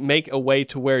going to make a way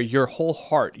to where your whole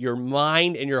heart, your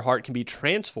mind and your heart can be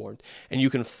transformed and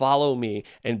you can follow me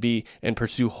and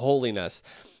pursue holiness.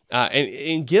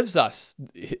 And gives us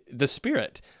the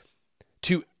Spirit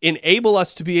to enable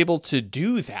us to be able to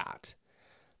do that.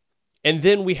 And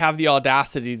then we have the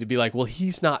audacity to be like, well,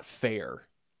 he's not fair.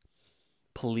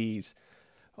 Please.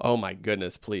 Oh my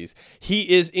goodness, please. He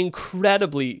is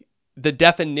incredibly the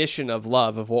definition of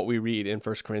love of what we read in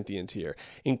 1 Corinthians here.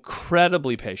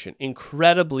 Incredibly patient,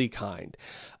 incredibly kind,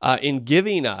 in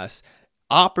giving us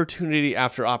opportunity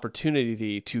after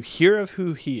opportunity to hear of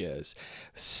who he is,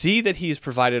 see that he's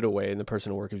provided a way in the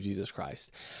person and work of Jesus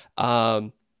Christ.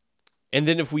 And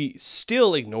then if we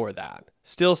still ignore that,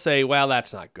 still say, well,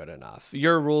 that's not good enough.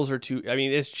 Your rules are too, I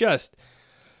mean, it's just,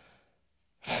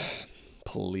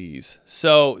 please.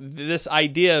 So this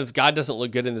idea of God doesn't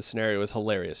look good in this scenario is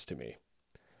hilarious to me.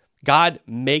 God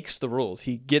makes the rules.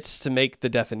 He gets to make the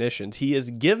definitions. He has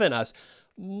given us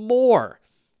more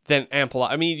than ample.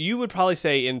 I mean, you would probably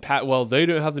say well, they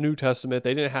didn't have the New Testament.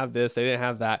 They didn't have this. They didn't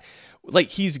have that. Like,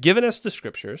 he's given us the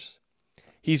scriptures.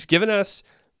 He's given us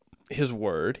his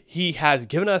word. He has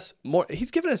given us more.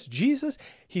 He's given us Jesus.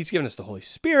 He's given us the Holy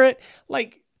Spirit.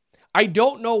 Like, I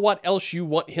don't know what else you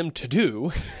want him to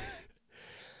do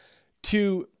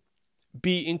to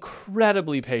be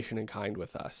incredibly patient and kind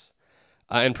with us.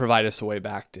 and provide us a way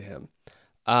back to him.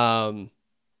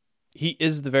 He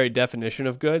is the very definition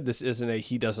of good. This isn't a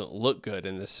he doesn't look good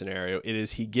in this scenario. It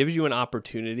is he gives you an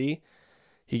opportunity.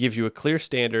 He gives you a clear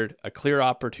standard, a clear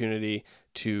opportunity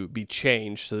to be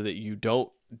changed so that you don't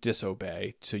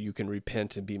disobey, so you can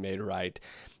repent and be made right.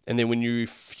 And then when you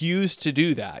refuse to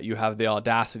do that, you have the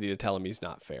audacity to tell him he's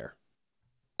not fair.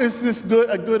 Is this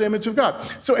a good image of God?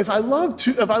 So if I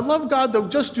love God though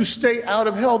just to stay out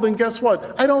of hell, then guess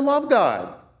what? I don't love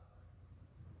God.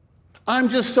 I'm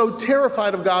just so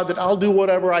terrified of God that I'll do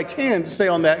whatever I can to stay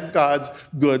on that God's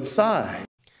good side.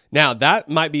 Now, that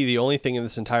might be the only thing in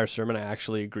this entire sermon I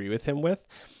actually agree with him with,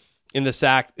 in the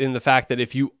fact that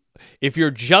if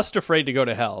you're just afraid to go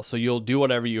to hell, so you'll do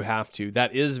whatever you have to,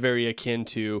 that is very akin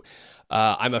to,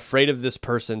 I'm afraid of this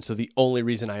person, so the only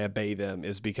reason I obey them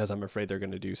is because I'm afraid they're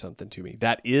going to do something to me.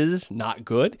 That is not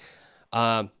good.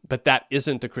 But that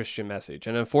isn't the Christian message.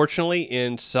 And unfortunately,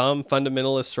 in some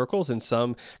fundamentalist circles, in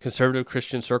some conservative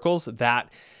Christian circles,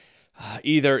 that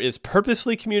either is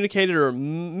purposely communicated or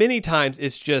many times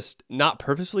it's just not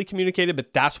purposely communicated,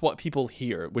 but that's what people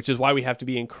hear, which is why we have to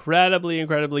be incredibly,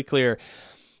 incredibly clear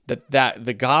that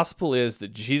the gospel is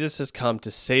that Jesus has come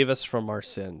to save us from our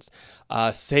sins,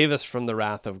 save us from the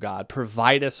wrath of God,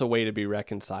 provide us a way to be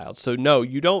reconciled. So no,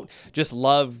 you don't just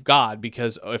love God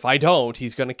because if I don't,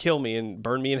 he's going to kill me and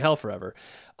burn me in hell forever.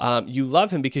 You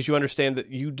love him because you understand that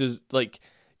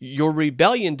your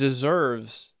rebellion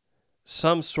deserves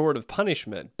some sort of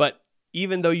punishment, but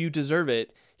even though you deserve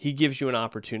it, he gives you an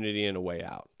opportunity and a way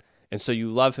out. And so you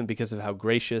love him because of how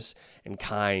gracious and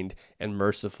kind and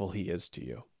merciful he is to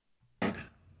you.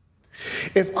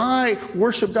 If I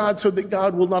worship God so that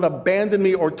God will not abandon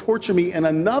me or torture me in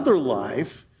another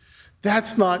life,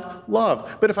 that's not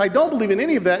love. But if I don't believe in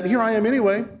any of that, and here I am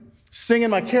anyway, singing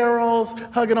my carols,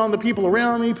 hugging on the people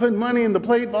around me, putting money in the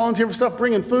plate, volunteer for stuff,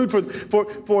 bringing food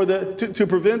to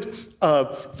prevent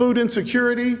food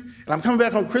insecurity. And I'm coming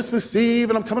back on Christmas Eve,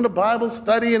 and I'm coming to Bible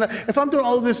study. And if I'm doing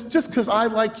all of this just because I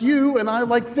like you, and I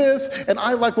like this, and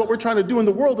I like what we're trying to do in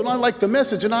the world, and I like the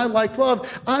message, and I like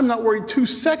love, I'm not worried 2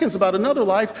 seconds about another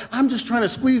life. I'm just trying to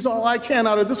squeeze all I can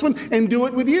out of this one and do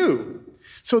it with you.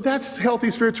 So that's healthy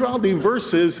spirituality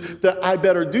versus the I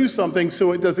better do something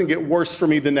so it doesn't get worse for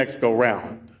me the next go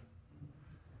round.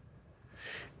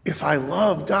 If I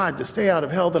love God to stay out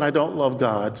of hell, then I don't love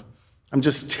God. I'm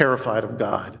just terrified of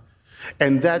God.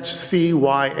 And that's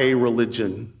CYA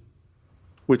religion,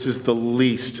 which is the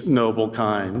least noble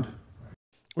kind.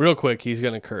 Real quick, he's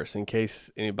going to curse in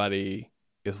case anybody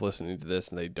is listening to this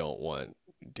and they don't want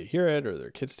to hear it or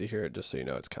their kids to hear it, just so you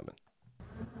know it's coming.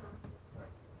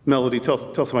 Melodie, tell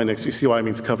somebody next to you CYA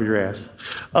means cover your ass.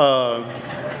 Oh,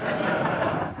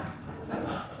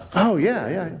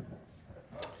 yeah.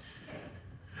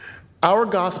 Our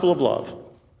gospel of love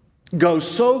goes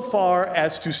so far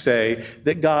as to say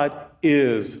that God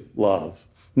is love.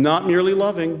 Not merely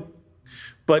loving,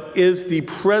 but is the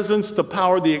presence, the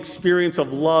power, the experience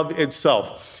of love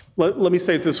itself. Let me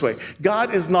say it this way.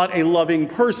 God is not a loving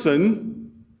person.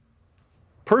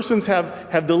 Persons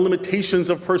have the limitations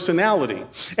of personality.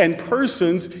 And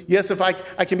persons, yes, if I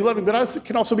can be loving, but I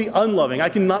can also be unloving. I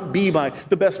cannot be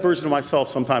the best version of myself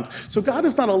sometimes. So God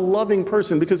is not a loving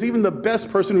person because even the best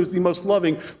person who's the most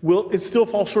loving it still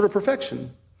falls short of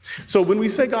perfection. So when we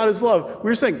say God is love,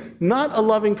 we're saying not a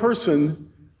loving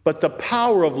person, but the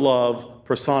power of love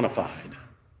personified.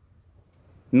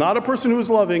 Not a person who is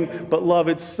loving, but love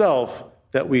itself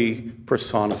that we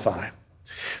personify.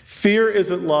 Fear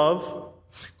isn't love.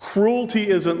 Cruelty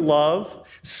isn't love,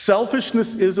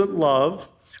 selfishness isn't love,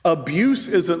 abuse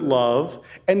isn't love,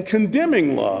 and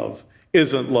condemning love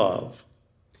isn't love.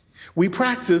 We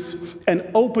practice an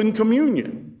open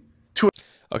communion.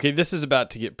 Okay, this is about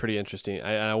to get pretty interesting.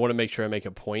 I want to make sure I make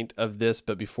a point of this,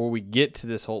 but before we get to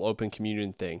this whole open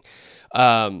communion thing,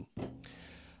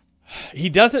 he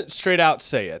doesn't straight out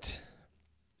say it.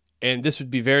 And this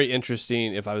would be very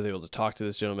interesting if I was able to talk to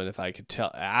this gentleman, if I could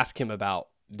ask him about,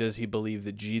 does he believe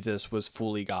that Jesus was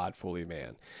fully God, fully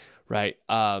man, right?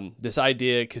 This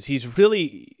idea, because he's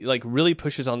really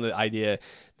pushes on the idea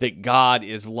that God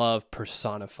is love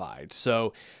personified.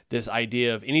 So this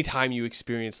idea of anytime you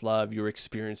experience love, you're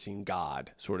experiencing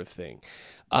God sort of thing.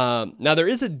 Now, there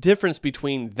is a difference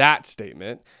between that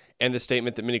statement and the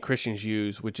statement that many Christians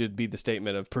use, which would be the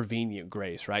statement of prevenient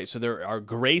grace, right? So there are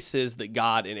graces that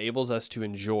God enables us to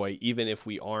enjoy, even if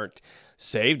we aren't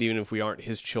saved, even if we aren't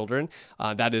his children.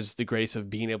 That is the grace of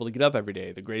being able to get up every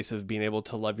day, the grace of being able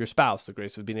to love your spouse, the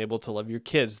grace of being able to love your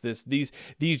kids.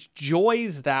 These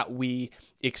joys that we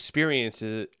experience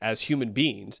as human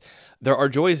beings, there are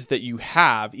joys that you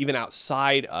have even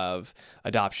outside of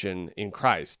adoption in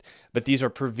Christ. But these are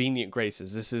prevenient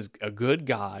graces. This is a good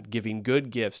God giving good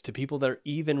gifts to people that are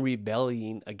even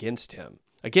rebelling against him.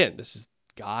 Again, this is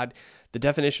God, the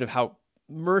definition of how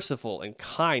merciful and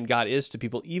kind God is to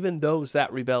people, even those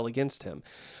that rebel against him.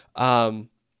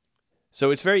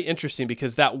 So it's very interesting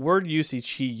because that word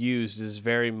usage he used is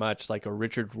very much like a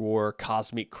Richard Rohr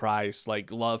cosmic Christ,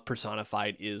 like love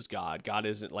personified is God. God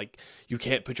isn't like, you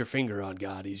can't put your finger on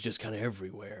God. He's just kind of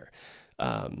everywhere.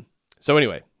 So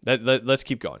anyway, let's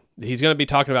keep going. He's going to be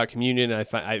talking about communion.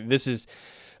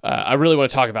 I really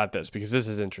want to talk about this because this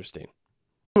is interesting.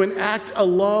 To enact a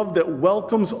love that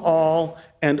welcomes all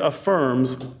and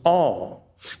affirms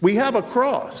all. We have a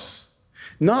cross,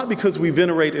 not because we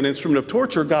venerate an instrument of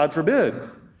torture, God forbid.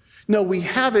 No, we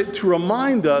have it to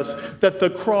remind us that the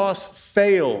cross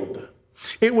failed.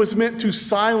 It was meant to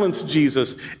silence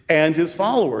Jesus and his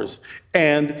followers,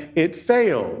 and it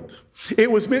failed.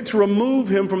 It was meant to remove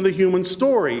him from the human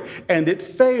story, and it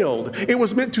failed. It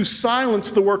was meant to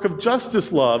silence the work of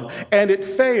justice love, and it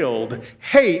failed.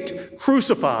 Hate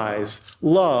crucifies,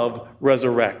 love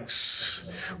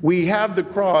resurrects. We have the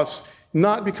cross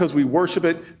not because we worship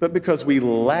it, but because we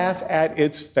laugh at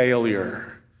its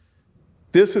failure.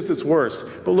 This is its worst,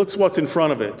 but look what's in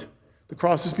front of it. The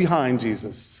cross is behind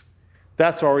Jesus.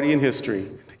 That's already in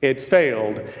history. It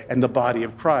failed, and the body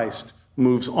of Christ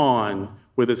moves on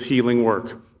with its healing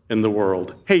work in the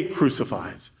world. Hate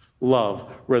crucifies, love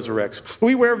resurrects.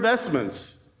 We wear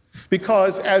vestments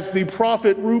because, as the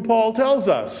prophet RuPaul tells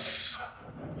us,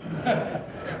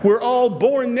 we're all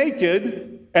born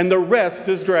naked and the rest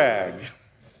is drag.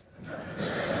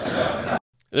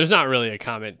 There's not really a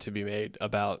comment to be made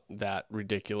about that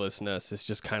ridiculousness. It's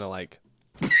just kind of like...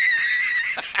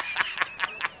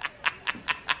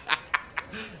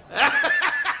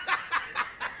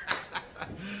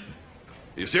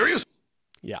 You serious?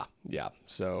 Yeah.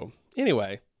 So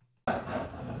anyway.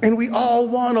 And we all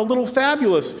want a little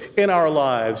fabulous in our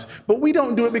lives, but we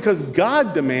don't do it because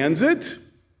God demands it.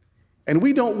 And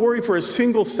we don't worry for a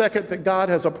single second that God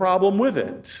has a problem with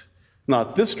it.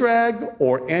 Not this drag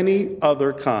or any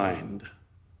other kind.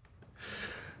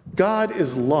 God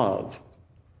is love,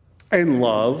 and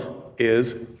love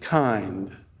is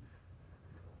kind.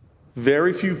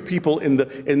 Very few people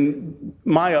in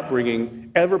my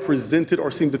upbringing ever presented or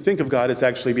seemed to think of God as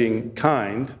actually being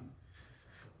kind.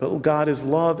 But God is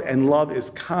love, and love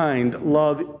is kind.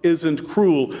 Love isn't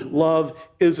cruel. Love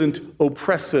isn't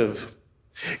oppressive.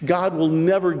 God will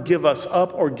never give us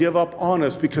up or give up on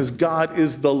us because God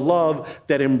is the love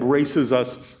that embraces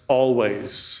us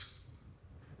always.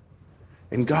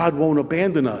 And God won't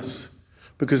abandon us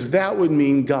because that would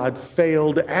mean God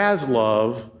failed as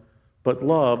love, but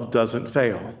love doesn't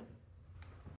fail.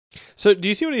 So do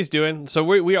you see what he's doing? So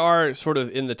we are sort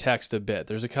of in the text a bit.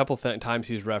 There's a couple times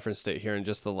he's referenced it here in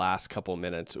just the last couple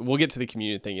minutes. We'll get to the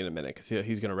communion thing in a minute because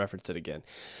he's going to reference it again.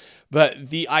 But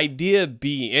the idea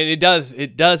being, and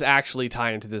it does actually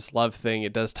tie into this love thing.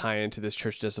 It does tie into this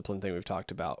church discipline thing we've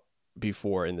talked about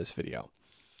before in this video.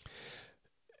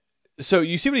 So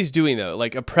you see what he's doing though,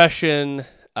 like oppression,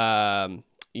 definitely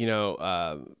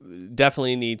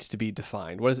needs to be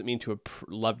defined. What does it mean to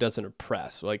love doesn't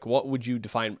oppress? Like, what would you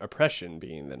define oppression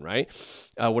being then, right?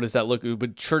 What does that look?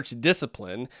 Would church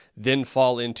discipline then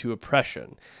fall into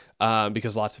oppression?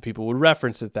 Because lots of people would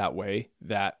reference it that way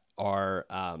that are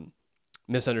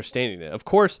misunderstanding it. Of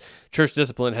course, church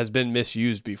discipline has been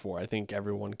misused before. I think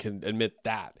everyone can admit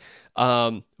that.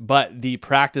 But the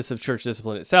practice of church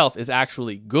discipline itself is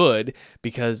actually good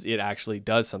because it actually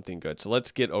does something good. So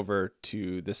let's get over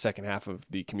to the second half of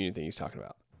the communion thing he's talking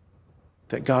about.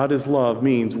 That God is love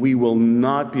means we will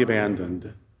not be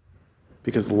abandoned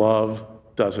because love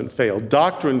doesn't fail.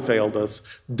 Doctrine failed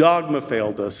us, dogma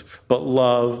failed us, but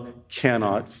love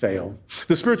cannot fail.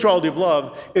 The spirituality of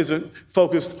love isn't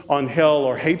focused on hell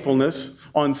or hatefulness,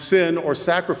 on sin or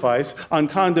sacrifice, on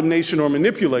condemnation or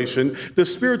manipulation. The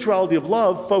spirituality of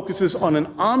love focuses on an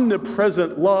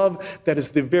omnipresent love that is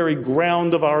the very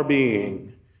ground of our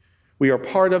being. We are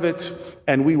part of it,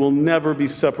 and we will never be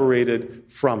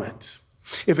separated from it.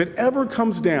 If it ever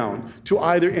comes down to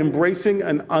either embracing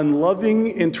an unloving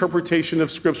interpretation of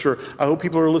Scripture, I hope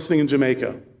people are listening in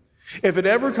Jamaica. If it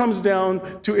ever comes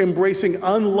down to embracing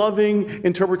unloving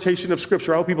interpretation of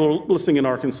Scripture, I hope people are listening in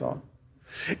Arkansas.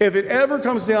 If it ever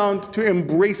comes down to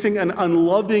embracing an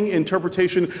unloving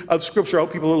interpretation of Scripture, I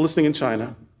hope people are listening in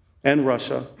China and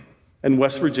Russia and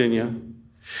West Virginia,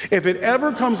 if it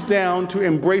ever comes down to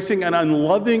embracing an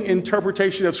unloving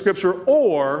interpretation of Scripture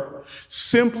or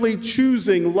simply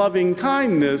choosing loving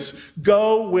kindness,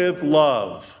 go with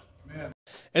love.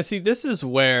 And see, this is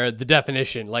where the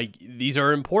definition, like, these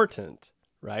are important,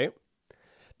 right?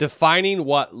 Defining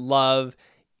what love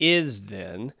is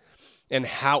then and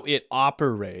how it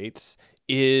operates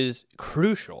is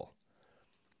crucial.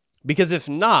 Because if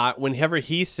not, whenever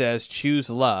he says choose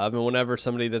love, and whenever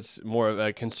somebody that's more of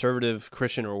a conservative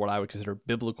Christian or what I would consider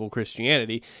biblical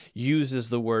Christianity uses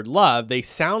the word love, they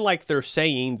sound like they're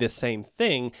saying the same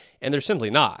thing, and they're simply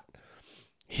not.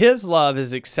 His love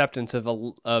is acceptance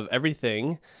of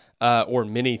everything or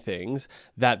many things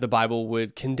that the Bible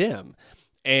would condemn.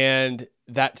 And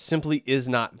that simply is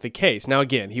not the case. Now,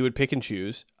 again, he would pick and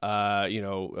choose,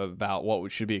 about what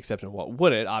should be accepted and what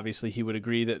wouldn't. Obviously, he would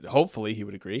agree that, hopefully he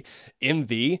would agree,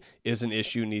 envy is an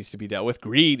issue that needs to be dealt with.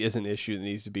 Greed is an issue that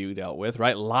needs to be dealt with,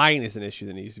 right? Lying is an issue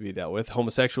that needs to be dealt with.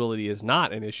 Homosexuality is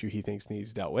not an issue he thinks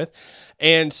needs dealt with.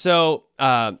 And so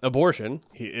abortion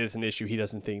is an issue he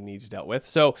doesn't think needs dealt with.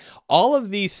 So all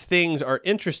of these things are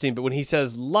interesting, but when he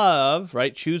says love,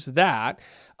 right, choose that,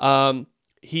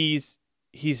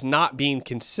 he's not being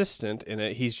consistent in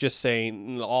it. He's just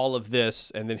saying all of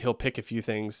this, and then he'll pick a few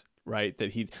things, right,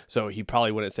 so he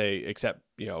probably wouldn't say except,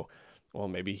 well,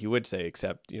 maybe he would say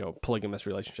except, polygamous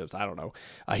relationships. I don't know.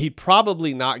 He'd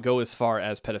probably not go as far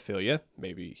as pedophilia.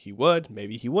 Maybe he would,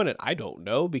 maybe he wouldn't. I don't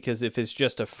know, because if it's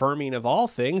just affirming of all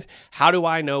things, how do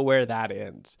I know where that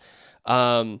ends?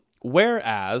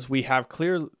 Whereas we have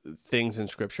clear things in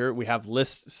Scripture, we have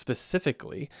lists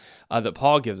specifically that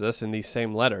Paul gives us in these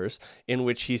same letters, in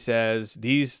which he says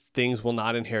these things will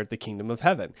not inherit the kingdom of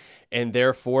heaven. And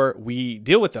therefore we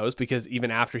deal with those, because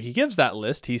even after he gives that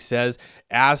list, he says,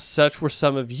 as such were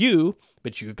some of you,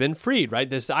 but you've been freed, right?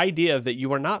 This idea of that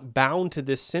you are not bound to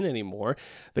this sin anymore.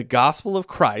 The gospel of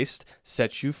Christ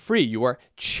sets you free. You are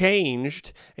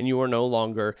changed, and you are no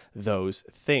longer those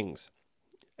things.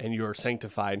 And you are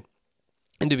sanctified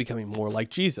into becoming more like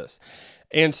Jesus.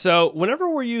 And so whenever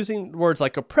we're using words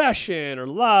like oppression or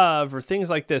love or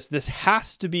things like this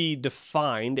has to be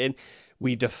defined. And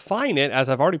we define it, as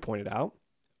I've already pointed out,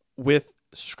 with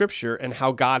Scripture and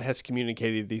how God has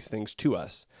communicated these things to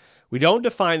us. We don't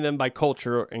define them by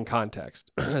culture and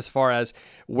context as far as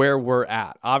where we're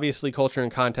at. Obviously, culture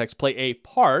and context play a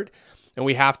part, and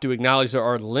we have to acknowledge there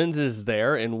are lenses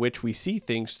there in which we see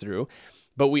things through.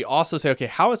 But we also say, okay,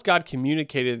 how has God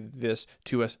communicated this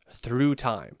to us through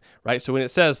time, right? So when it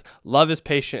says love is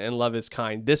patient and love is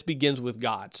kind, this begins with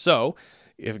God. So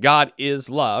if God is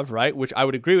love, right, which I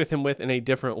would agree with him with in a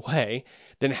different way,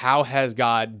 then how has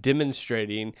God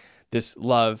demonstrating this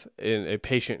love in a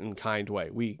patient and kind way?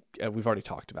 We've already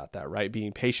talked about that, right?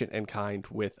 Being patient and kind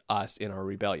with us in our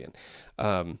rebellion,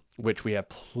 which we have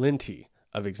plenty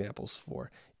of examples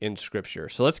for in Scripture.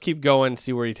 So let's keep going,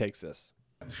 see where he takes this.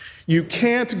 You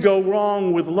can't go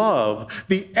wrong with love.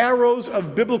 The arrows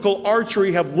of biblical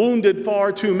archery have wounded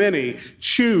far too many.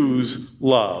 Choose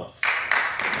love.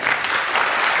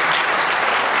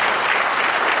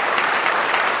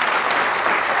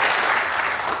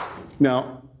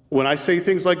 Now, when I say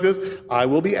things like this, I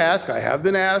will be asked, I have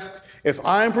been asked, if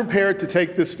I'm prepared to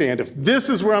take this stand, if this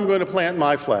is where I'm going to plant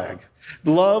my flag.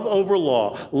 Love over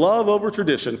law, love over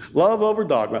tradition, love over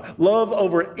dogma, love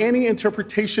over any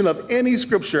interpretation of any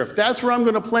Scripture. If that's where I'm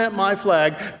going to plant my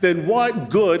flag, then what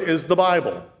good is the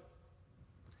Bible?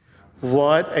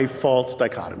 What a false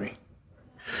dichotomy.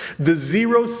 The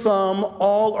zero-sum,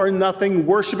 all or nothing,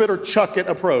 worship it or chuck it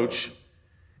approach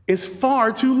is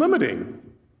far too limiting.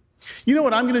 You know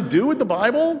what I'm going to do with the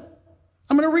Bible?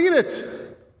 I'm going to read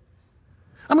it.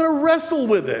 I'm going to wrestle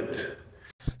with it.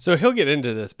 So he'll get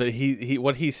into this, but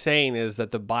what he's saying is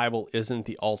that the Bible isn't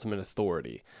the ultimate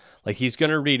authority. Like, he's going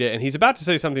to read it, and he's about to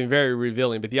say something very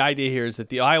revealing, but the idea here is that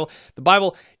the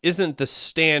Bible isn't the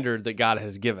standard that God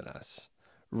has given us.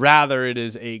 Rather, it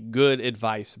is a good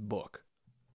advice book.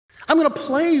 I'm going to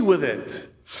play with it.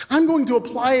 I'm going to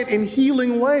apply it in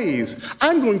healing ways.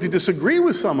 I'm going to disagree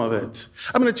with some of it.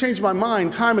 I'm going to change my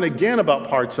mind time and again about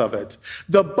parts of it.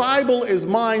 The Bible is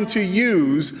mine to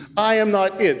use. I am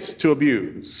not its to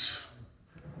abuse.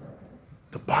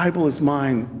 The Bible is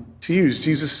mine to use.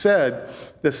 Jesus said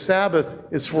the Sabbath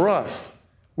is for us.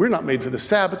 We're not made for the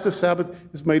Sabbath. The Sabbath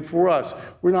is made for us.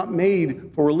 We're not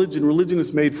made for religion. Religion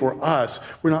is made for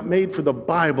us. We're not made for the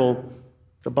Bible.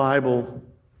 The Bible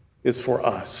is for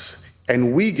us.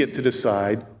 And we get to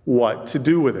decide what to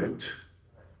do with it.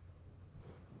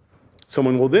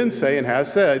 Someone will then say, and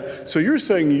has said, so you're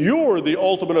saying you're the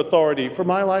ultimate authority for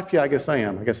my life? Yeah, I guess I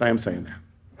am. I guess I am saying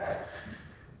that.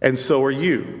 And so are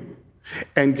you.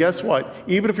 And guess what?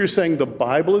 Even if you're saying the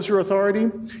Bible is your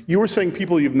authority, you are saying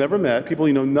people you've never met, people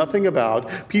you know nothing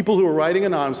about, people who are writing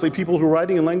anonymously, people who are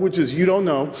writing in languages you don't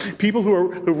know, people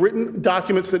who've written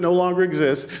documents that no longer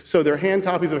exist, so they're hand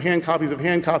copies of hand copies of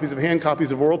hand copies of hand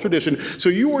copies of oral tradition. So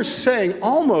you are saying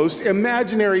almost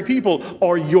imaginary people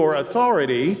are your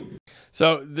authority.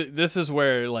 So this is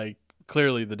where, like,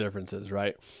 clearly the difference is,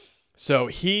 right? So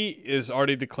he is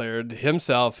already declared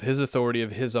himself his authority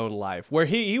of his own life, where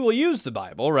he will use the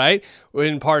Bible, right,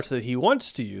 in parts that he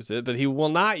wants to use it, but he will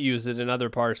not use it in other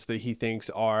parts that he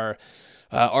thinks are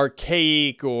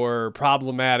archaic or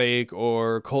problematic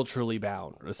or culturally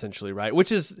bound, essentially, right?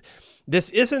 This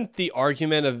isn't the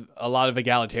argument of a lot of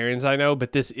egalitarians I know,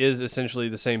 but this is essentially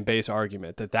the same base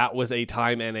argument, that was a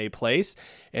time and a place,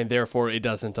 and therefore it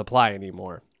doesn't apply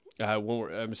anymore.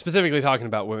 I'm specifically talking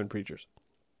about women preachers.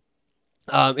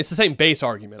 It's the same base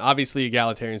argument. Obviously,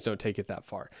 egalitarians don't take it that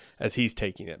far as he's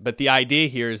taking it. But the idea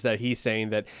here is that he's saying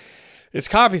that it's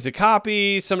copies of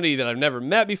copies. Somebody that I've never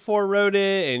met before wrote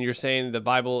it, and you're saying the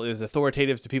Bible is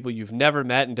authoritative to people you've never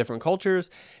met in different cultures.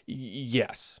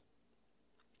 Yes.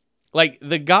 Like,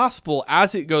 the gospel,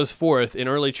 as it goes forth in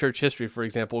early church history, for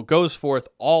example, goes forth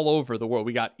all over the world.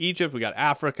 We got Egypt, we got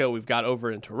Africa, we've got over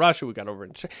into Russia, we got over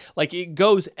into... Like, it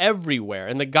goes everywhere.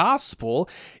 And the gospel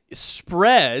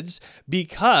spreads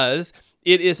because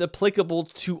it is applicable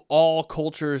to all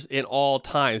cultures in all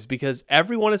times, because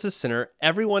everyone is a sinner,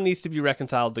 everyone needs to be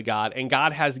reconciled to God, and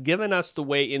God has given us the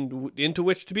way into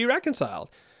which to be reconciled,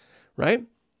 right?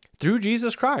 Through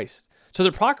Jesus Christ. So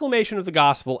the proclamation of the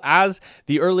gospel, as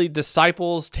the early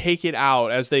disciples take it out,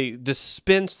 as they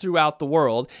dispense throughout the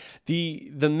world,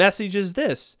 the message is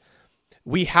this: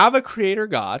 we have a creator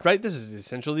God, right? This is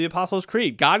essentially the Apostles'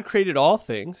 Creed. God created all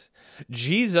things.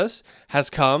 Jesus has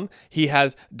come. He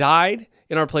has died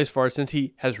in our place for our sins.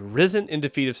 He has risen in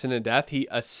defeat of sin and death. He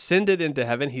ascended into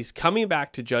heaven. He's coming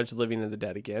back to judge the living and the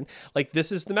dead again. Like,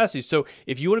 this is the message. So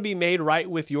if you want to be made right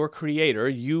with your creator,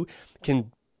 you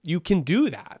can do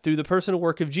that through the personal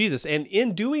work of Jesus. And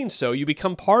in doing so, you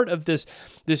become part of this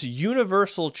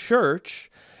universal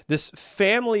church, this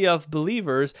family of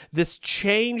believers, this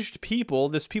changed people,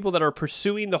 this people that are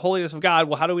pursuing the holiness of God.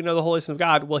 Well, how do we know the holiness of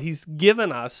God? Well, he's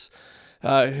given us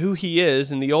who he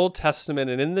is in the Old Testament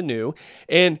and in the New,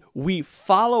 and we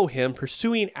follow him,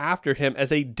 pursuing after him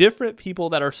as a different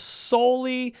people that are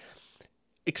solely,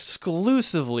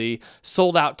 exclusively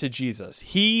sold out to Jesus.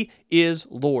 He is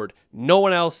Lord. No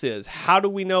one else is. How do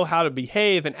we know how to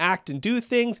behave and act and do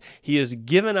things? He has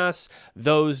given us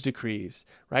those decrees,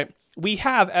 right? We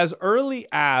have as early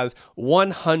as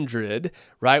 100,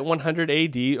 right, 100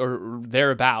 AD or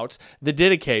thereabouts, the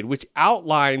Didache, which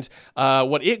outlines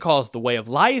what it calls the way of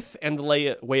life and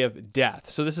the way of death.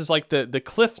 So this is like the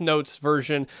Cliff Notes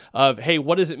version of, hey,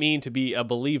 what does it mean to be a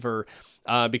believer?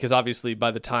 Because obviously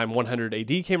by the time 100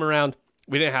 AD came around,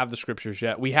 we didn't have the scriptures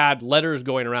yet. We had letters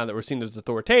going around that were seen as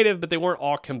authoritative, but they weren't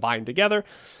all combined together.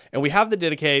 And we have the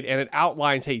Didache, and it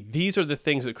outlines, hey, these are the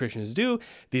things that Christians do.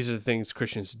 These are the things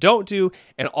Christians don't do.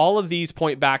 And all of these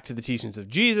point back to the teachings of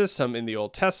Jesus, some in the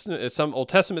Old Testament, some Old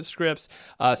Testament scripts,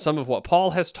 some of what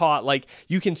Paul has taught. Like,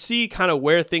 you can see kind of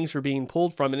where things are being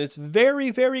pulled from. And it's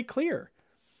very, very clear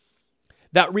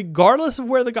that regardless of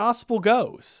where the gospel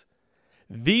goes,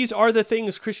 these are the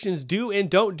things Christians do and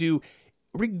don't do,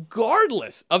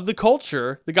 regardless of the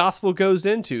culture the gospel goes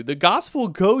into. The gospel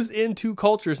goes into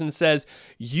cultures and says,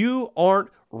 you aren't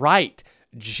right.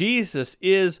 Jesus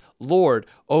is Lord.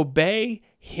 Obey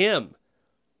him.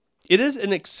 It is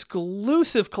an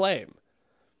exclusive claim.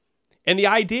 And the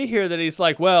idea here that he's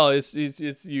like, well, it's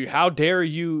you. How dare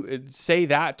you say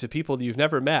that to people that you've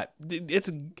never met?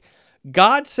 It's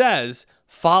God says,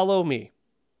 follow me.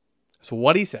 That's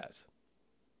what he says.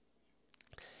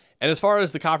 And as far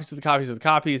as the copies of the copies of the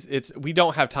copies, we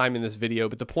don't have time in this video,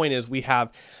 but the point is we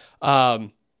have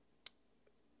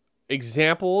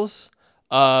examples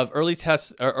of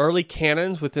early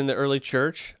canons within the early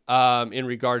church in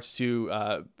regards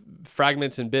to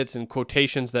fragments and bits and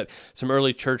quotations that some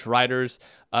early church writers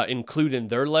include in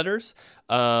their letters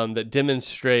that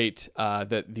demonstrate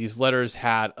that these letters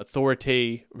had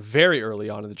authority very early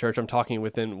on in the church. I'm talking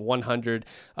within 100,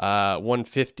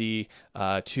 150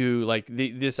 to like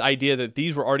this idea that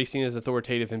these were already seen as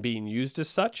authoritative and being used as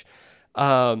such.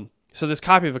 So this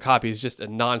copy of a copy is just a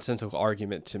nonsensical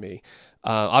argument to me.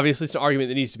 Obviously, it's an argument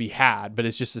that needs to be had, but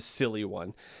it's just a silly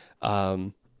one.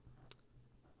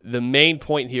 The main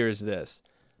point here is this: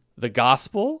 the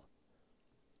gospel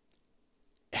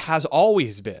has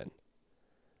always been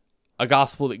a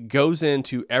gospel that goes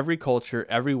into every culture,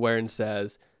 everywhere, and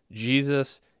says,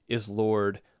 Jesus is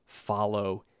Lord,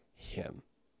 follow him.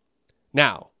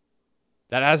 Now,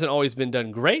 That hasn't always been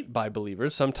done great by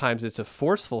believers. Sometimes it's a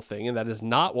forceful thing, and that is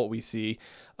not what we see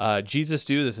Jesus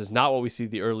do. This is not what we see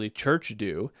the early church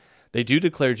do. They do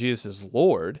declare Jesus as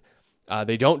Lord.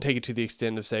 They don't take it to the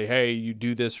extent of say, hey, you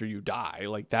do this or you die.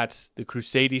 Like that's the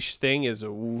crusade-ish thing is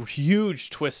a huge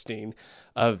twisting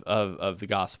of the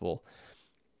gospel.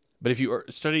 But if you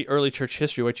study early church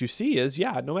history, what you see is,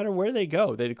 yeah, no matter where they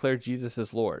go, they declare Jesus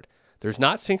as Lord. There's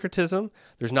not syncretism.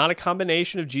 There's not a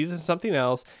combination of Jesus and something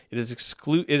else. It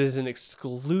is an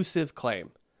exclusive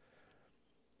claim.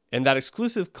 And that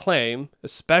exclusive claim,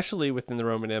 especially within the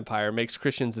Roman Empire, makes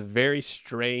Christians a very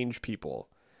strange people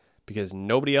because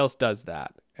nobody else does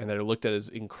that. And they're looked at as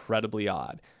incredibly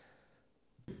odd.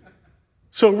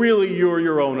 So really, you're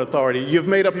your own authority. You've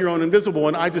made up your own invisible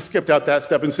one. I just skipped out that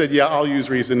step and said, yeah, I'll use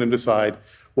reason and decide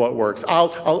what works.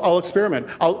 I'll experiment.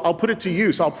 I'll put it to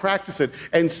use. I'll practice it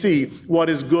and see what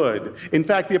is good. In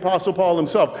fact, the Apostle Paul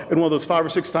himself, in one of those 5 or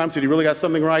 6 times that he really got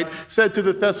something right, said to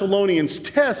the Thessalonians,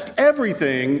 test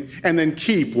everything and then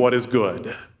keep what is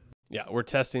good. Yeah, we're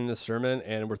testing this sermon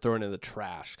and we're throwing it in the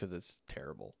trash because it's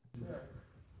terrible.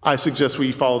 I suggest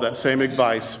we follow that same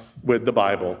advice with the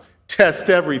Bible. Test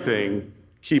everything,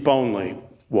 keep only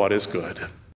what is good.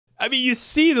 I mean, you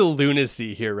see the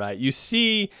lunacy here, right? You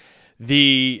see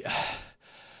the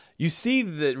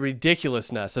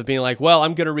ridiculousness of being like, well,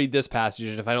 I'm going to read this passage,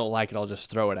 and if I don't like it, I'll just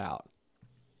throw it out.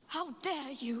 How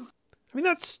dare you? I mean,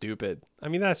 that's stupid. I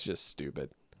mean, that's just stupid.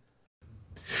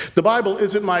 The Bible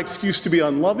isn't my excuse to be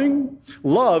unloving.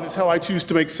 Love is how I choose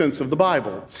to make sense of the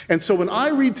Bible. And so when I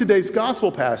read today's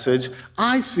gospel passage,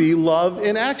 I see love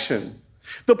in action.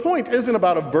 The point isn't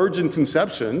about a virgin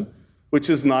conception, which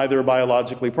is neither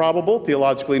biologically probable,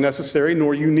 theologically necessary,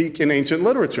 nor unique in ancient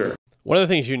literature. One of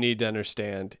the things you need to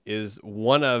understand is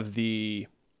one of the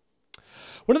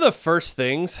first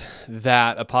things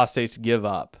that apostates give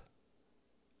up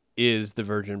is the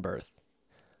virgin birth.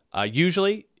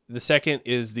 Usually, the second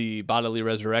is the bodily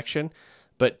resurrection,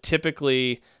 but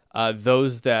typically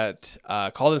those that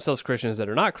call themselves Christians that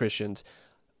are not Christians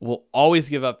will always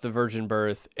give up the virgin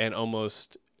birth and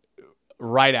almost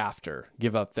right after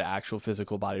give up the actual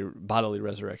physical bodily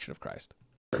resurrection of Christ.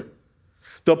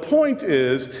 The point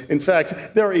is, in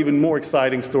fact, there are even more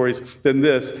exciting stories than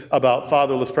this about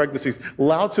fatherless pregnancies.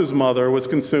 Lao Tzu's mother was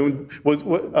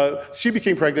she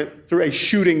became pregnant through a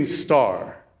shooting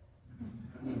star.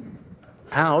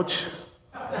 Ouch.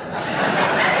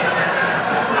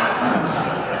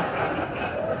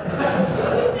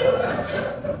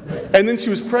 And then she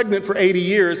was pregnant for 80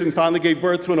 years and finally gave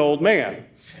birth to an old man.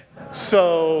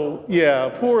 So, yeah,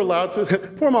 poor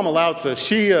Mama Lao Tzu,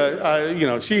 she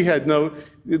had no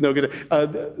good.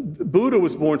 Buddha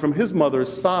was born from his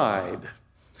mother's side.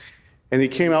 And he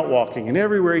came out walking, and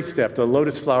everywhere he stepped, a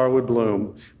lotus flower would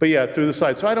bloom. But yeah, through the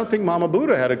side. So I don't think Mama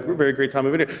Buddha had a very great time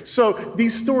of it. So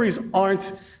these stories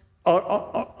aren't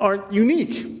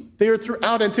unique. They are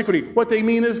throughout antiquity. What they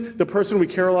mean is the person we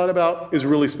care a lot about is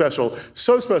really special.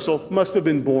 So special, must have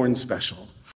been born special.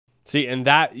 See, and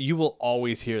that you will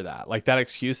always hear that, like that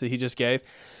excuse that he just gave.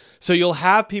 So you'll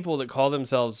have people that call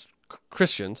themselves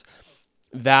Christians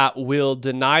that will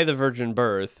deny the virgin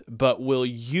birth, but will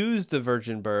use the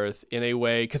virgin birth in a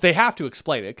way, because they have to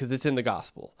explain it, because it's in the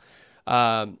gospel.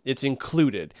 It's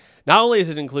included. Not only is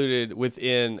it included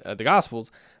within the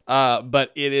Gospels,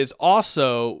 but it is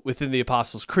also within the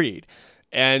Apostles' Creed.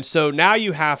 And so now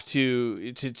you have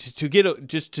to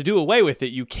do away with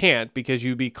it. You can't, because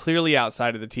you'd be clearly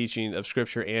outside of the teaching of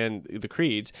Scripture and the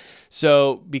creeds.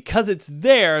 So because it's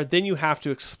there, then you have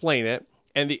to explain it.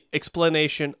 And the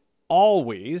explanation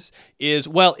always is,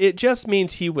 well, it just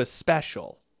means he was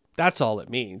special. That's all it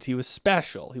means. He was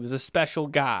special. He was a special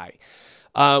guy,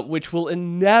 which will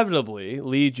inevitably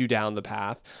lead you down the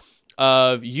path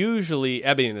of usually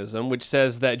Ebionism, which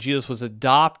says that Jesus was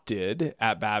adopted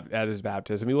at his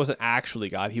baptism. He wasn't actually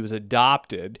God. He was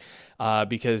adopted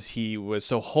because he was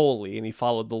so holy and he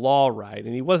followed the law right.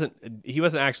 And he wasn't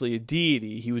actually a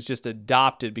deity. He was just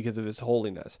adopted because of his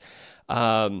holiness.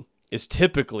 Is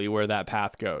typically where that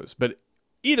path goes. But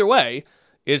either way,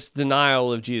 it's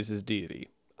denial of Jesus'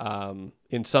 deity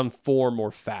in some form or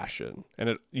fashion. And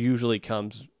it usually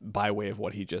comes by way of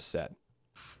what he just said.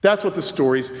 That's what the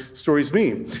stories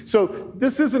mean. So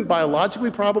this isn't biologically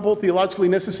probable, theologically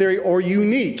necessary, or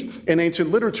unique in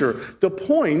ancient literature. The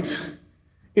point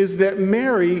is that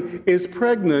Mary is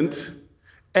pregnant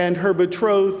and her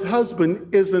betrothed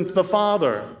husband isn't the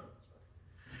father.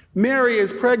 Mary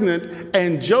is pregnant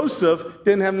and Joseph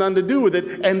didn't have nothing to do with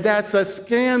it, and that's a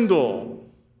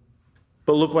scandal.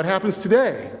 But look what happens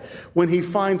today. When he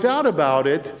finds out about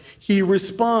it, he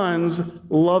responds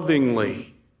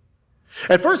lovingly.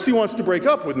 At first, he wants to break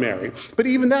up with Mary, but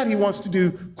even that he wants to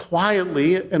do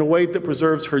quietly in a way that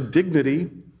preserves her dignity,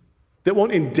 that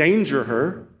won't endanger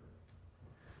her.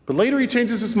 But later he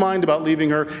changes his mind about leaving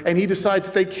her, and he decides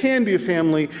they can be a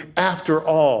family after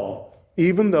all,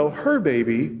 even though her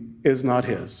baby is not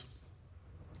his.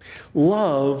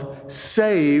 Love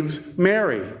saves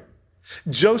Mary.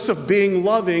 Joseph, being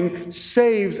loving,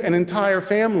 saves an entire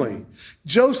family.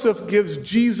 Joseph gives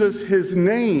Jesus his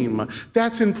name.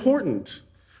 That's important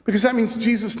because that means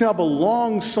Jesus now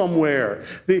belongs somewhere.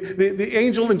 The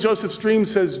angel in Joseph's dream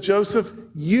says, Joseph,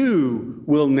 you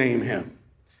will name him.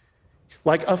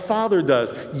 Like a father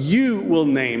does, you will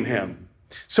name him.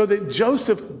 So that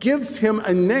Joseph gives him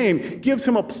a name, gives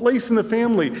him a place in the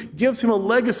family, gives him a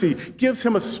legacy, gives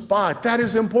him a spot. That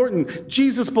is important.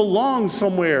 Jesus belongs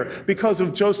somewhere because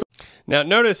of Joseph. Now,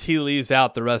 notice he leaves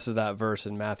out the rest of that verse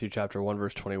in Matthew chapter 1,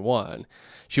 verse 21.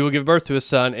 She will give birth to a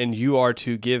son, and you are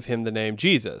to give him the name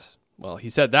Jesus. Well, he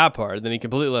said that part, then he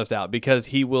completely left out, because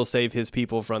he will save his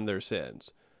people from their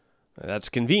sins. Now, that's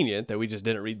convenient that we just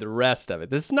didn't read the rest of it.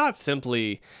 This is not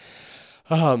simply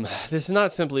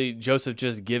Joseph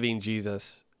just giving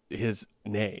Jesus his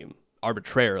name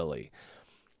arbitrarily.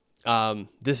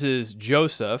 This is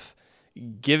Joseph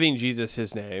giving Jesus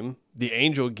his name. The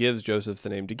angel gives Joseph the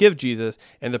name to give Jesus,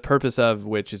 and the purpose of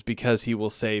which is because he will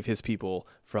save his people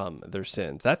from their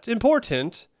sins. That's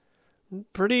important.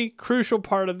 Pretty crucial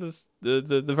part of this,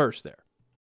 the verse there.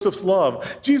 Joseph's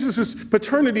love. Jesus'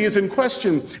 paternity is in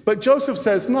question, but Joseph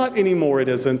says, not anymore, it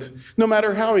isn't. No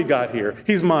matter how he got here,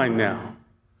 he's mine now.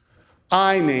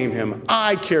 I name him.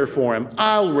 I care for him.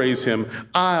 I'll raise him.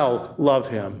 I'll love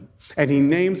him. And he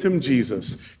names him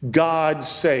Jesus. God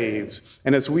saves.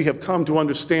 And as we have come to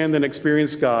understand and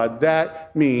experience God,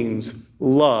 that means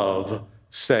love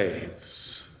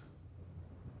saves.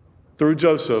 Through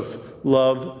Joseph,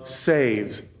 love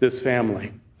saves this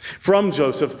family. From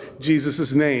Joseph, Jesus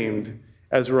is named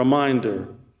as a reminder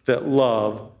that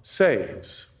love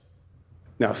saves.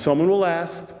 Now, someone will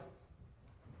ask,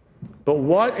 but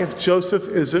what if Joseph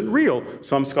isn't real?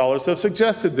 Some scholars have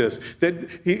suggested this, that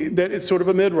it's sort of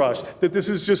a midrash, that this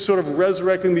is just sort of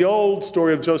resurrecting the old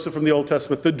story of Joseph from the Old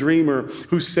Testament, the dreamer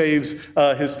who saves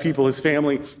his people, his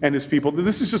family, and his people.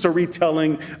 This is just a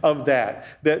retelling of that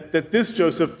this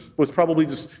Joseph was probably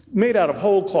just made out of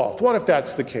whole cloth. What if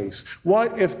that's the case?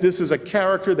 What if this is a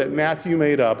character that Matthew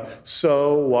made up?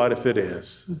 So what if it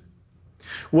is?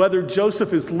 Whether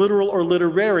Joseph is literal or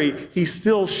literary, he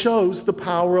still shows the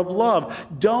power of love.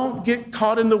 Don't get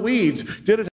caught in the weeds.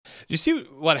 Do you see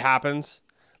what happens?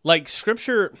 Like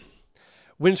Scripture,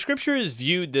 when Scripture is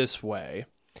viewed this way,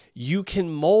 you can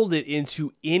mold it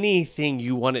into anything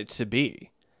you want it to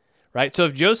be, right? So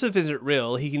if Joseph isn't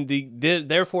real, he can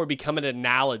therefore become an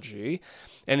analogy,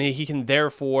 and he can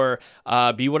therefore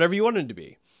be whatever you want him to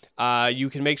be. You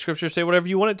can make Scripture say whatever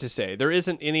you want it to say. There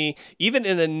isn't any, even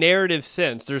in a narrative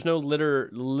sense, there's no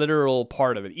literal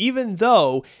part of it. Even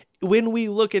though, when we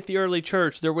look at the early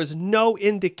church, there was no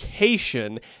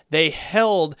indication they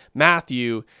held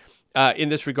Matthew in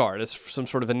this regard as some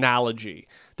sort of analogy.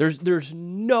 There's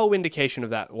no indication of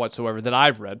that whatsoever that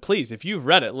I've read. Please, if you've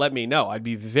read it, let me know. I'd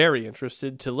be very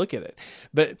interested to look at it.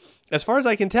 But as far as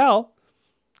I can tell,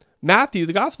 Matthew,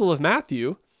 the Gospel of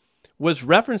Matthew, was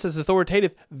referenced as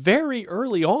authoritative very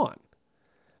early on.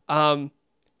 And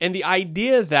the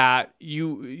idea that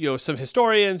some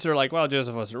historians are like, well,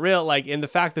 Joseph wasn't real, like in the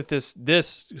fact that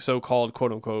this so-called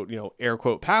quote unquote, air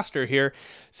quote pastor here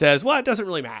says, well, it doesn't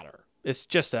really matter. It's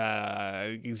just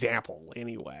an example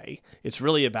anyway. It's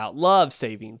really about love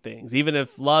saving things. Even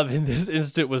if love in this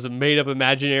instant was a made up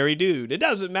imaginary dude, it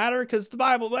doesn't matter because the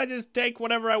Bible, I just take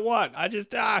whatever I want. I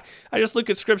just look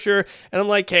at Scripture and I'm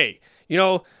like, hey,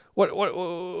 whatever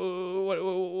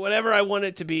I want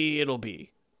it to be, it'll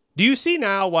be. Do you see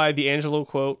now why the Angelo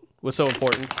quote was so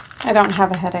important? I don't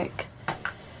have a headache.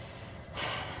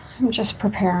 I'm just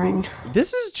preparing.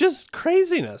 This is just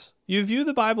craziness. You view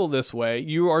the Bible this way,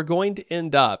 you are going to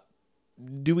end up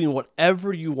doing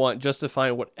whatever you want,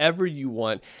 justifying whatever you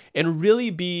want, and really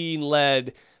being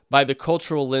led by the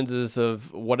cultural lenses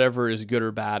of whatever is good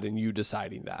or bad and you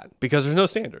deciding that. Because there's no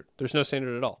standard. There's no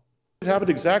standard at all. It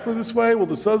happened exactly this way. Well,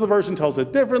 the Southern version tells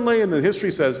it differently, and the history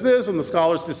says this, and the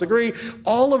scholars disagree.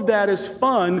 All of that is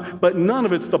fun, but none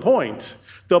of it's the point.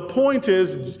 The point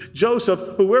is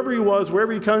Joseph, whoever he was,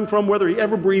 wherever he came from, whether he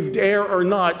ever breathed air or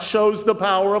not, shows the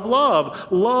power of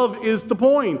love. Love is the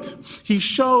point. He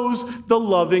shows the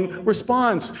loving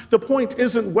response. The point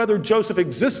isn't whether Joseph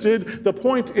existed. The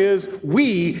point is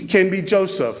we can be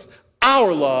Joseph.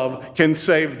 Our love can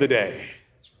save the day.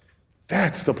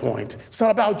 That's the point. It's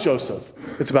not about Joseph.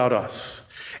 It's about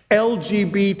us.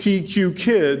 LGBTQ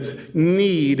kids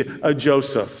need a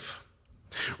Joseph.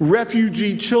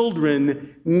 Refugee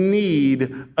children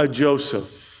need a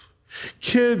Joseph.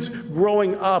 Kids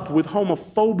growing up with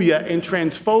homophobia and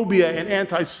transphobia and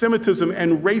anti-Semitism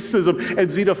and racism and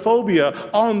xenophobia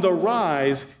on the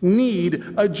rise need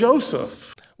a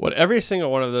Joseph. What every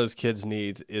single one of those kids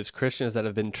needs is Christians that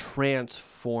have been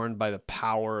transformed by the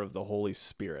power of the Holy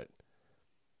Spirit.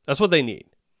 That's what they need.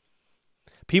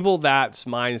 People that's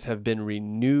minds have been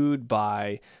renewed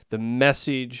by the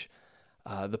message,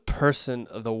 the person,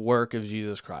 the work of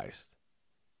Jesus Christ.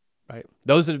 Right?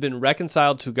 Those that have been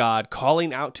reconciled to God,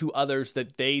 calling out to others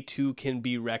that they too can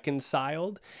be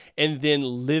reconciled, and then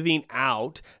living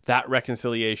out that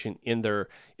reconciliation in their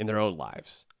own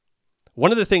lives.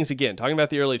 One of the things, again, talking about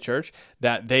the early church,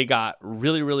 that they got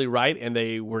really, really right and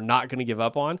they were not going to give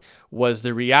up on was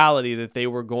the reality that they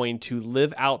were going to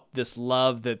live out this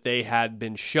love that they had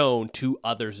been shown to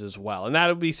others as well. And that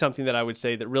would be something that I would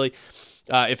say that really,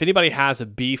 if anybody has a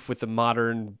beef with the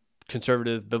modern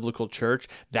conservative biblical church,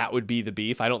 that would be the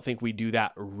beef. I don't think we do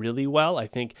that really well. I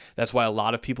think that's why a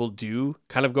lot of people do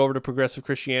kind of go over to progressive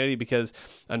Christianity, because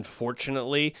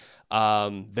unfortunately,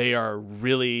 they are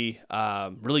really,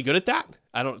 really good at that.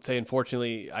 I don't say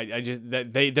unfortunately,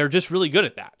 they're just really good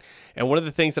at that. And one of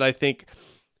the things that I think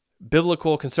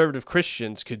biblical conservative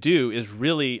Christians could do is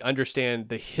really understand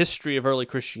the history of early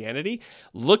Christianity,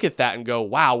 look at that and go,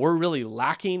 wow, we're really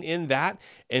lacking in that,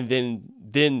 and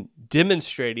then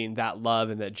demonstrating that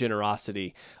love and that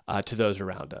generosity to those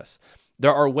around us.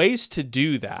 There are ways to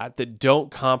do that that don't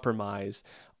compromise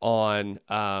on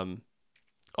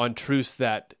truths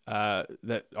that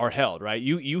are held, right?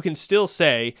 You can still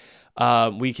say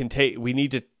we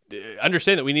need to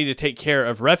understand that we need to take care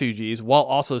of refugees while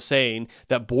also saying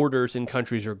that borders in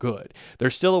countries are good.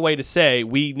 There's still a way to say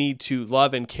we need to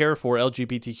love and care for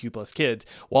LGBTQ plus kids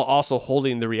while also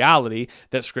holding the reality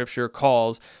that Scripture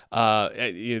calls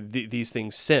these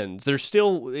things sins. There's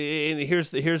still, and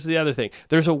here's the other thing.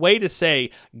 There's a way to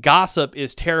say gossip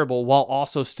is terrible while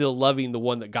also still loving the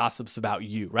one that gossips about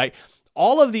you, right?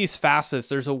 All of these facets,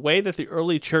 there's a way that the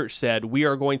early church said we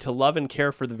are going to love and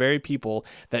care for the very people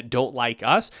that don't like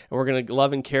us, and we're going to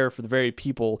love and care for the very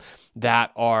people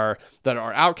that are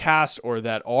outcasts or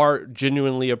that are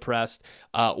genuinely oppressed,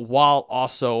 while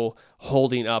also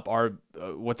holding up our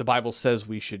what the Bible says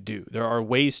we should do. There are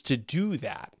ways to do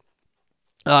that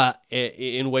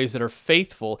in ways that are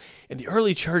faithful, and the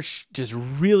early church just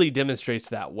really demonstrates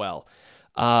that well.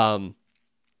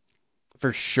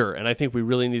 For sure. And I think we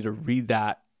really need to read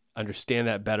that, understand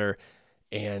that better,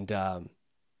 and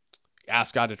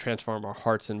ask God to transform our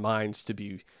hearts and minds to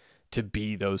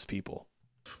be those people.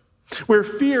 Where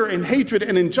fear and hatred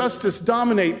and injustice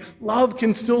dominate, love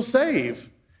can still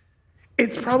save.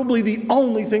 It's probably the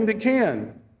only thing that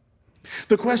can.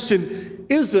 The question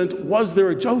isn't, was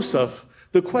there a Joseph?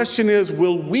 The question is,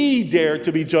 will we dare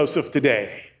to be Joseph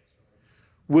today?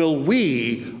 Will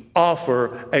we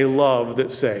offer a love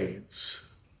that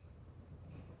saves?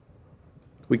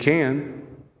 We can.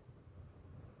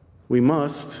 We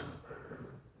must.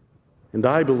 And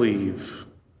I believe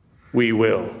we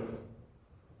will.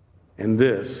 And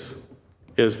this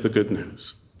is the good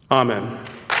news. Amen.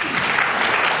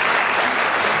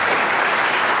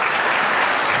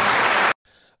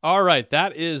 All right,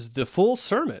 that is the full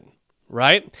sermon.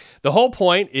 Right? The whole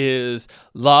point is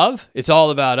love. It's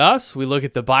all about us. We look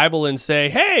at the Bible and say,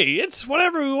 hey, it's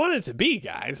whatever we want it to be,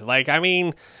 guys. Like, I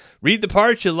mean, read the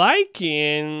parts you like,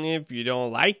 and if you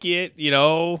don't like it,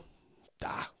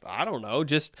 I don't know,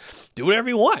 just do whatever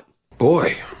you want.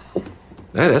 Boy,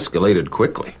 that escalated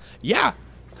quickly. Yeah.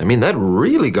 I mean, that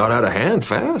really got out of hand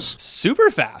fast. Super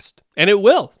fast. And it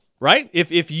will. Right?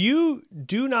 If you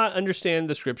do not understand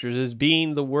the Scriptures as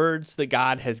being the words that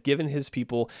God has given his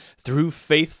people through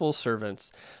faithful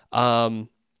servants,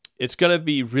 it's going to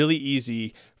be really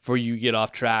easy for you to get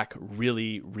off track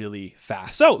really, really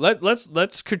fast. So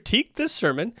let's critique this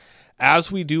sermon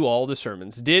as we do all the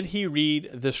sermons. Did he read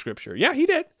the Scripture? Yeah, he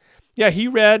did. Yeah, he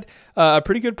read a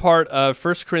pretty good part of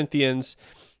 1 Corinthians.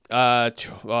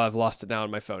 I've lost it now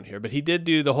on my phone here, but he did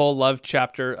do the whole love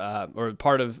chapter, or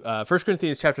part of 1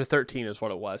 Corinthians chapter 13 is what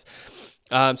it was.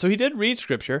 So he did read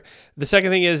Scripture. The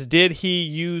second thing is, did he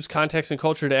use context and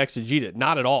culture to exegete it?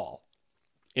 Not at all.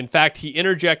 In fact, he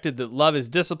interjected that love is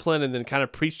discipline and then kind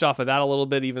of preached off of that a little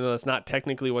bit, even though that's not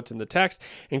technically what's in the text,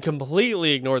 and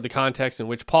completely ignored the context in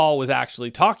which Paul was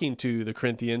actually talking to the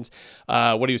Corinthians,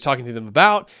 what he was talking to them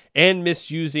about, and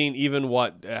misusing even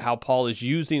how Paul is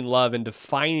using love and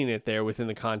defining it there within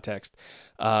the context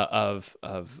of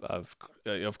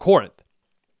Corinth.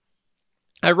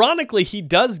 Ironically, he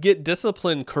does get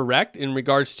discipline correct in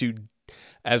regards to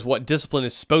as what discipline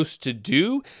is supposed to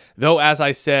do, though, as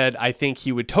I said, I think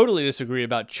he would totally disagree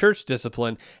about church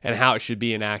discipline and how it should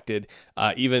be enacted,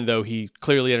 even though he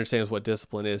clearly understands what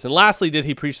discipline is. And lastly, did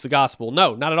he preach the gospel?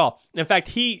 No, not at all. In fact,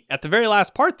 he, at the very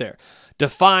last part there,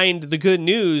 defined the good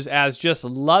news as just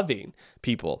loving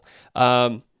people.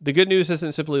 The good news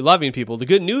isn't simply loving people. The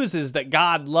good news is that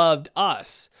God loved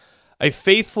us. A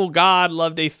faithful God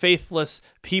loved a faithless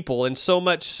people, and so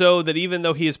much so that even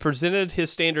though he has presented his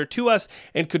standard to us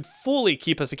and could fully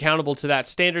keep us accountable to that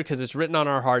standard because it's written on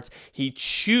our hearts, he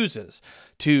chooses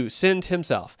to send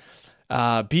himself,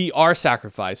 be our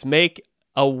sacrifice, make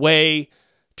a way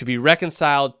to be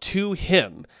reconciled to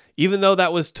him. Even though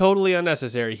that was totally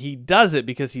unnecessary, he does it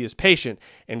because he is patient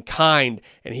and kind,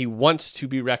 and he wants to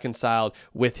be reconciled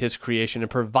with his creation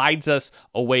and provides us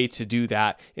a way to do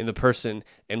that in the person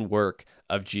and work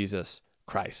of Jesus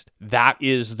Christ. That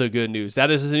is the good news. That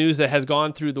is the news that has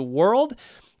gone through the world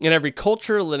in every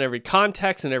culture, in every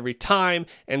context, in every time,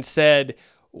 and said,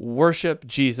 worship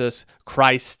Jesus,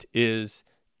 Christ is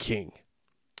King.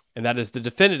 And that is the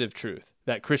definitive truth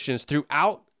that Christians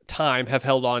throughout time have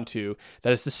held on to.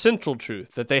 That is the central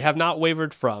truth that they have not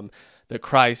wavered from, that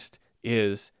Christ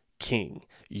is King.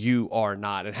 You are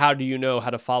not. And how do you know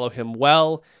how to follow him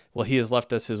well? Well, he has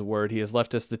left us his word. He has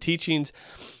left us the teachings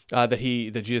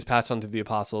that Jesus passed on to the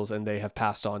apostles, and they have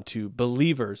passed on to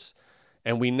believers.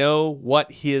 And we know what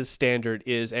his standard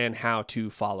is and how to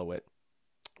follow it.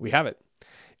 We have it.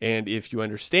 And if you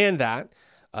understand that,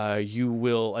 you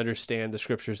will understand the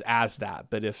scriptures as that.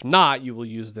 But if not, you will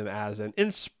use them as an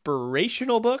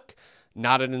inspirational book,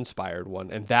 not an inspired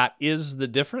one. And that is the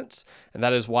difference. And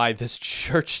that is why this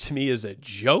church to me is a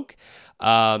joke.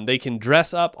 They can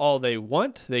dress up all they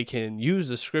want. They can use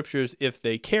the scriptures if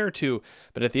they care to.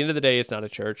 But at the end of the day, it's not a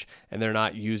church. And they're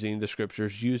not using the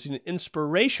scriptures, using an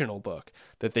inspirational book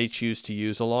that they choose to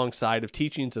use alongside of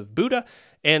teachings of Buddha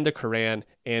and the Quran.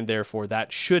 And therefore,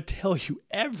 that should tell you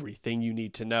everything you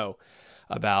need to know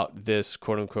about this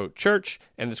quote-unquote church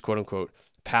and this quote-unquote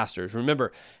pastors.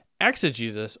 Remember,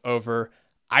 exegesis over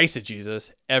eisegesis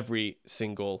every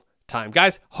single time.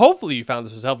 Guys, hopefully you found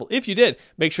this was helpful. If you did,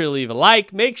 make sure to leave a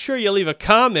like, make sure you leave a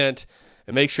comment,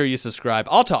 and make sure you subscribe.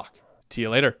 I'll talk to you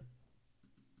later.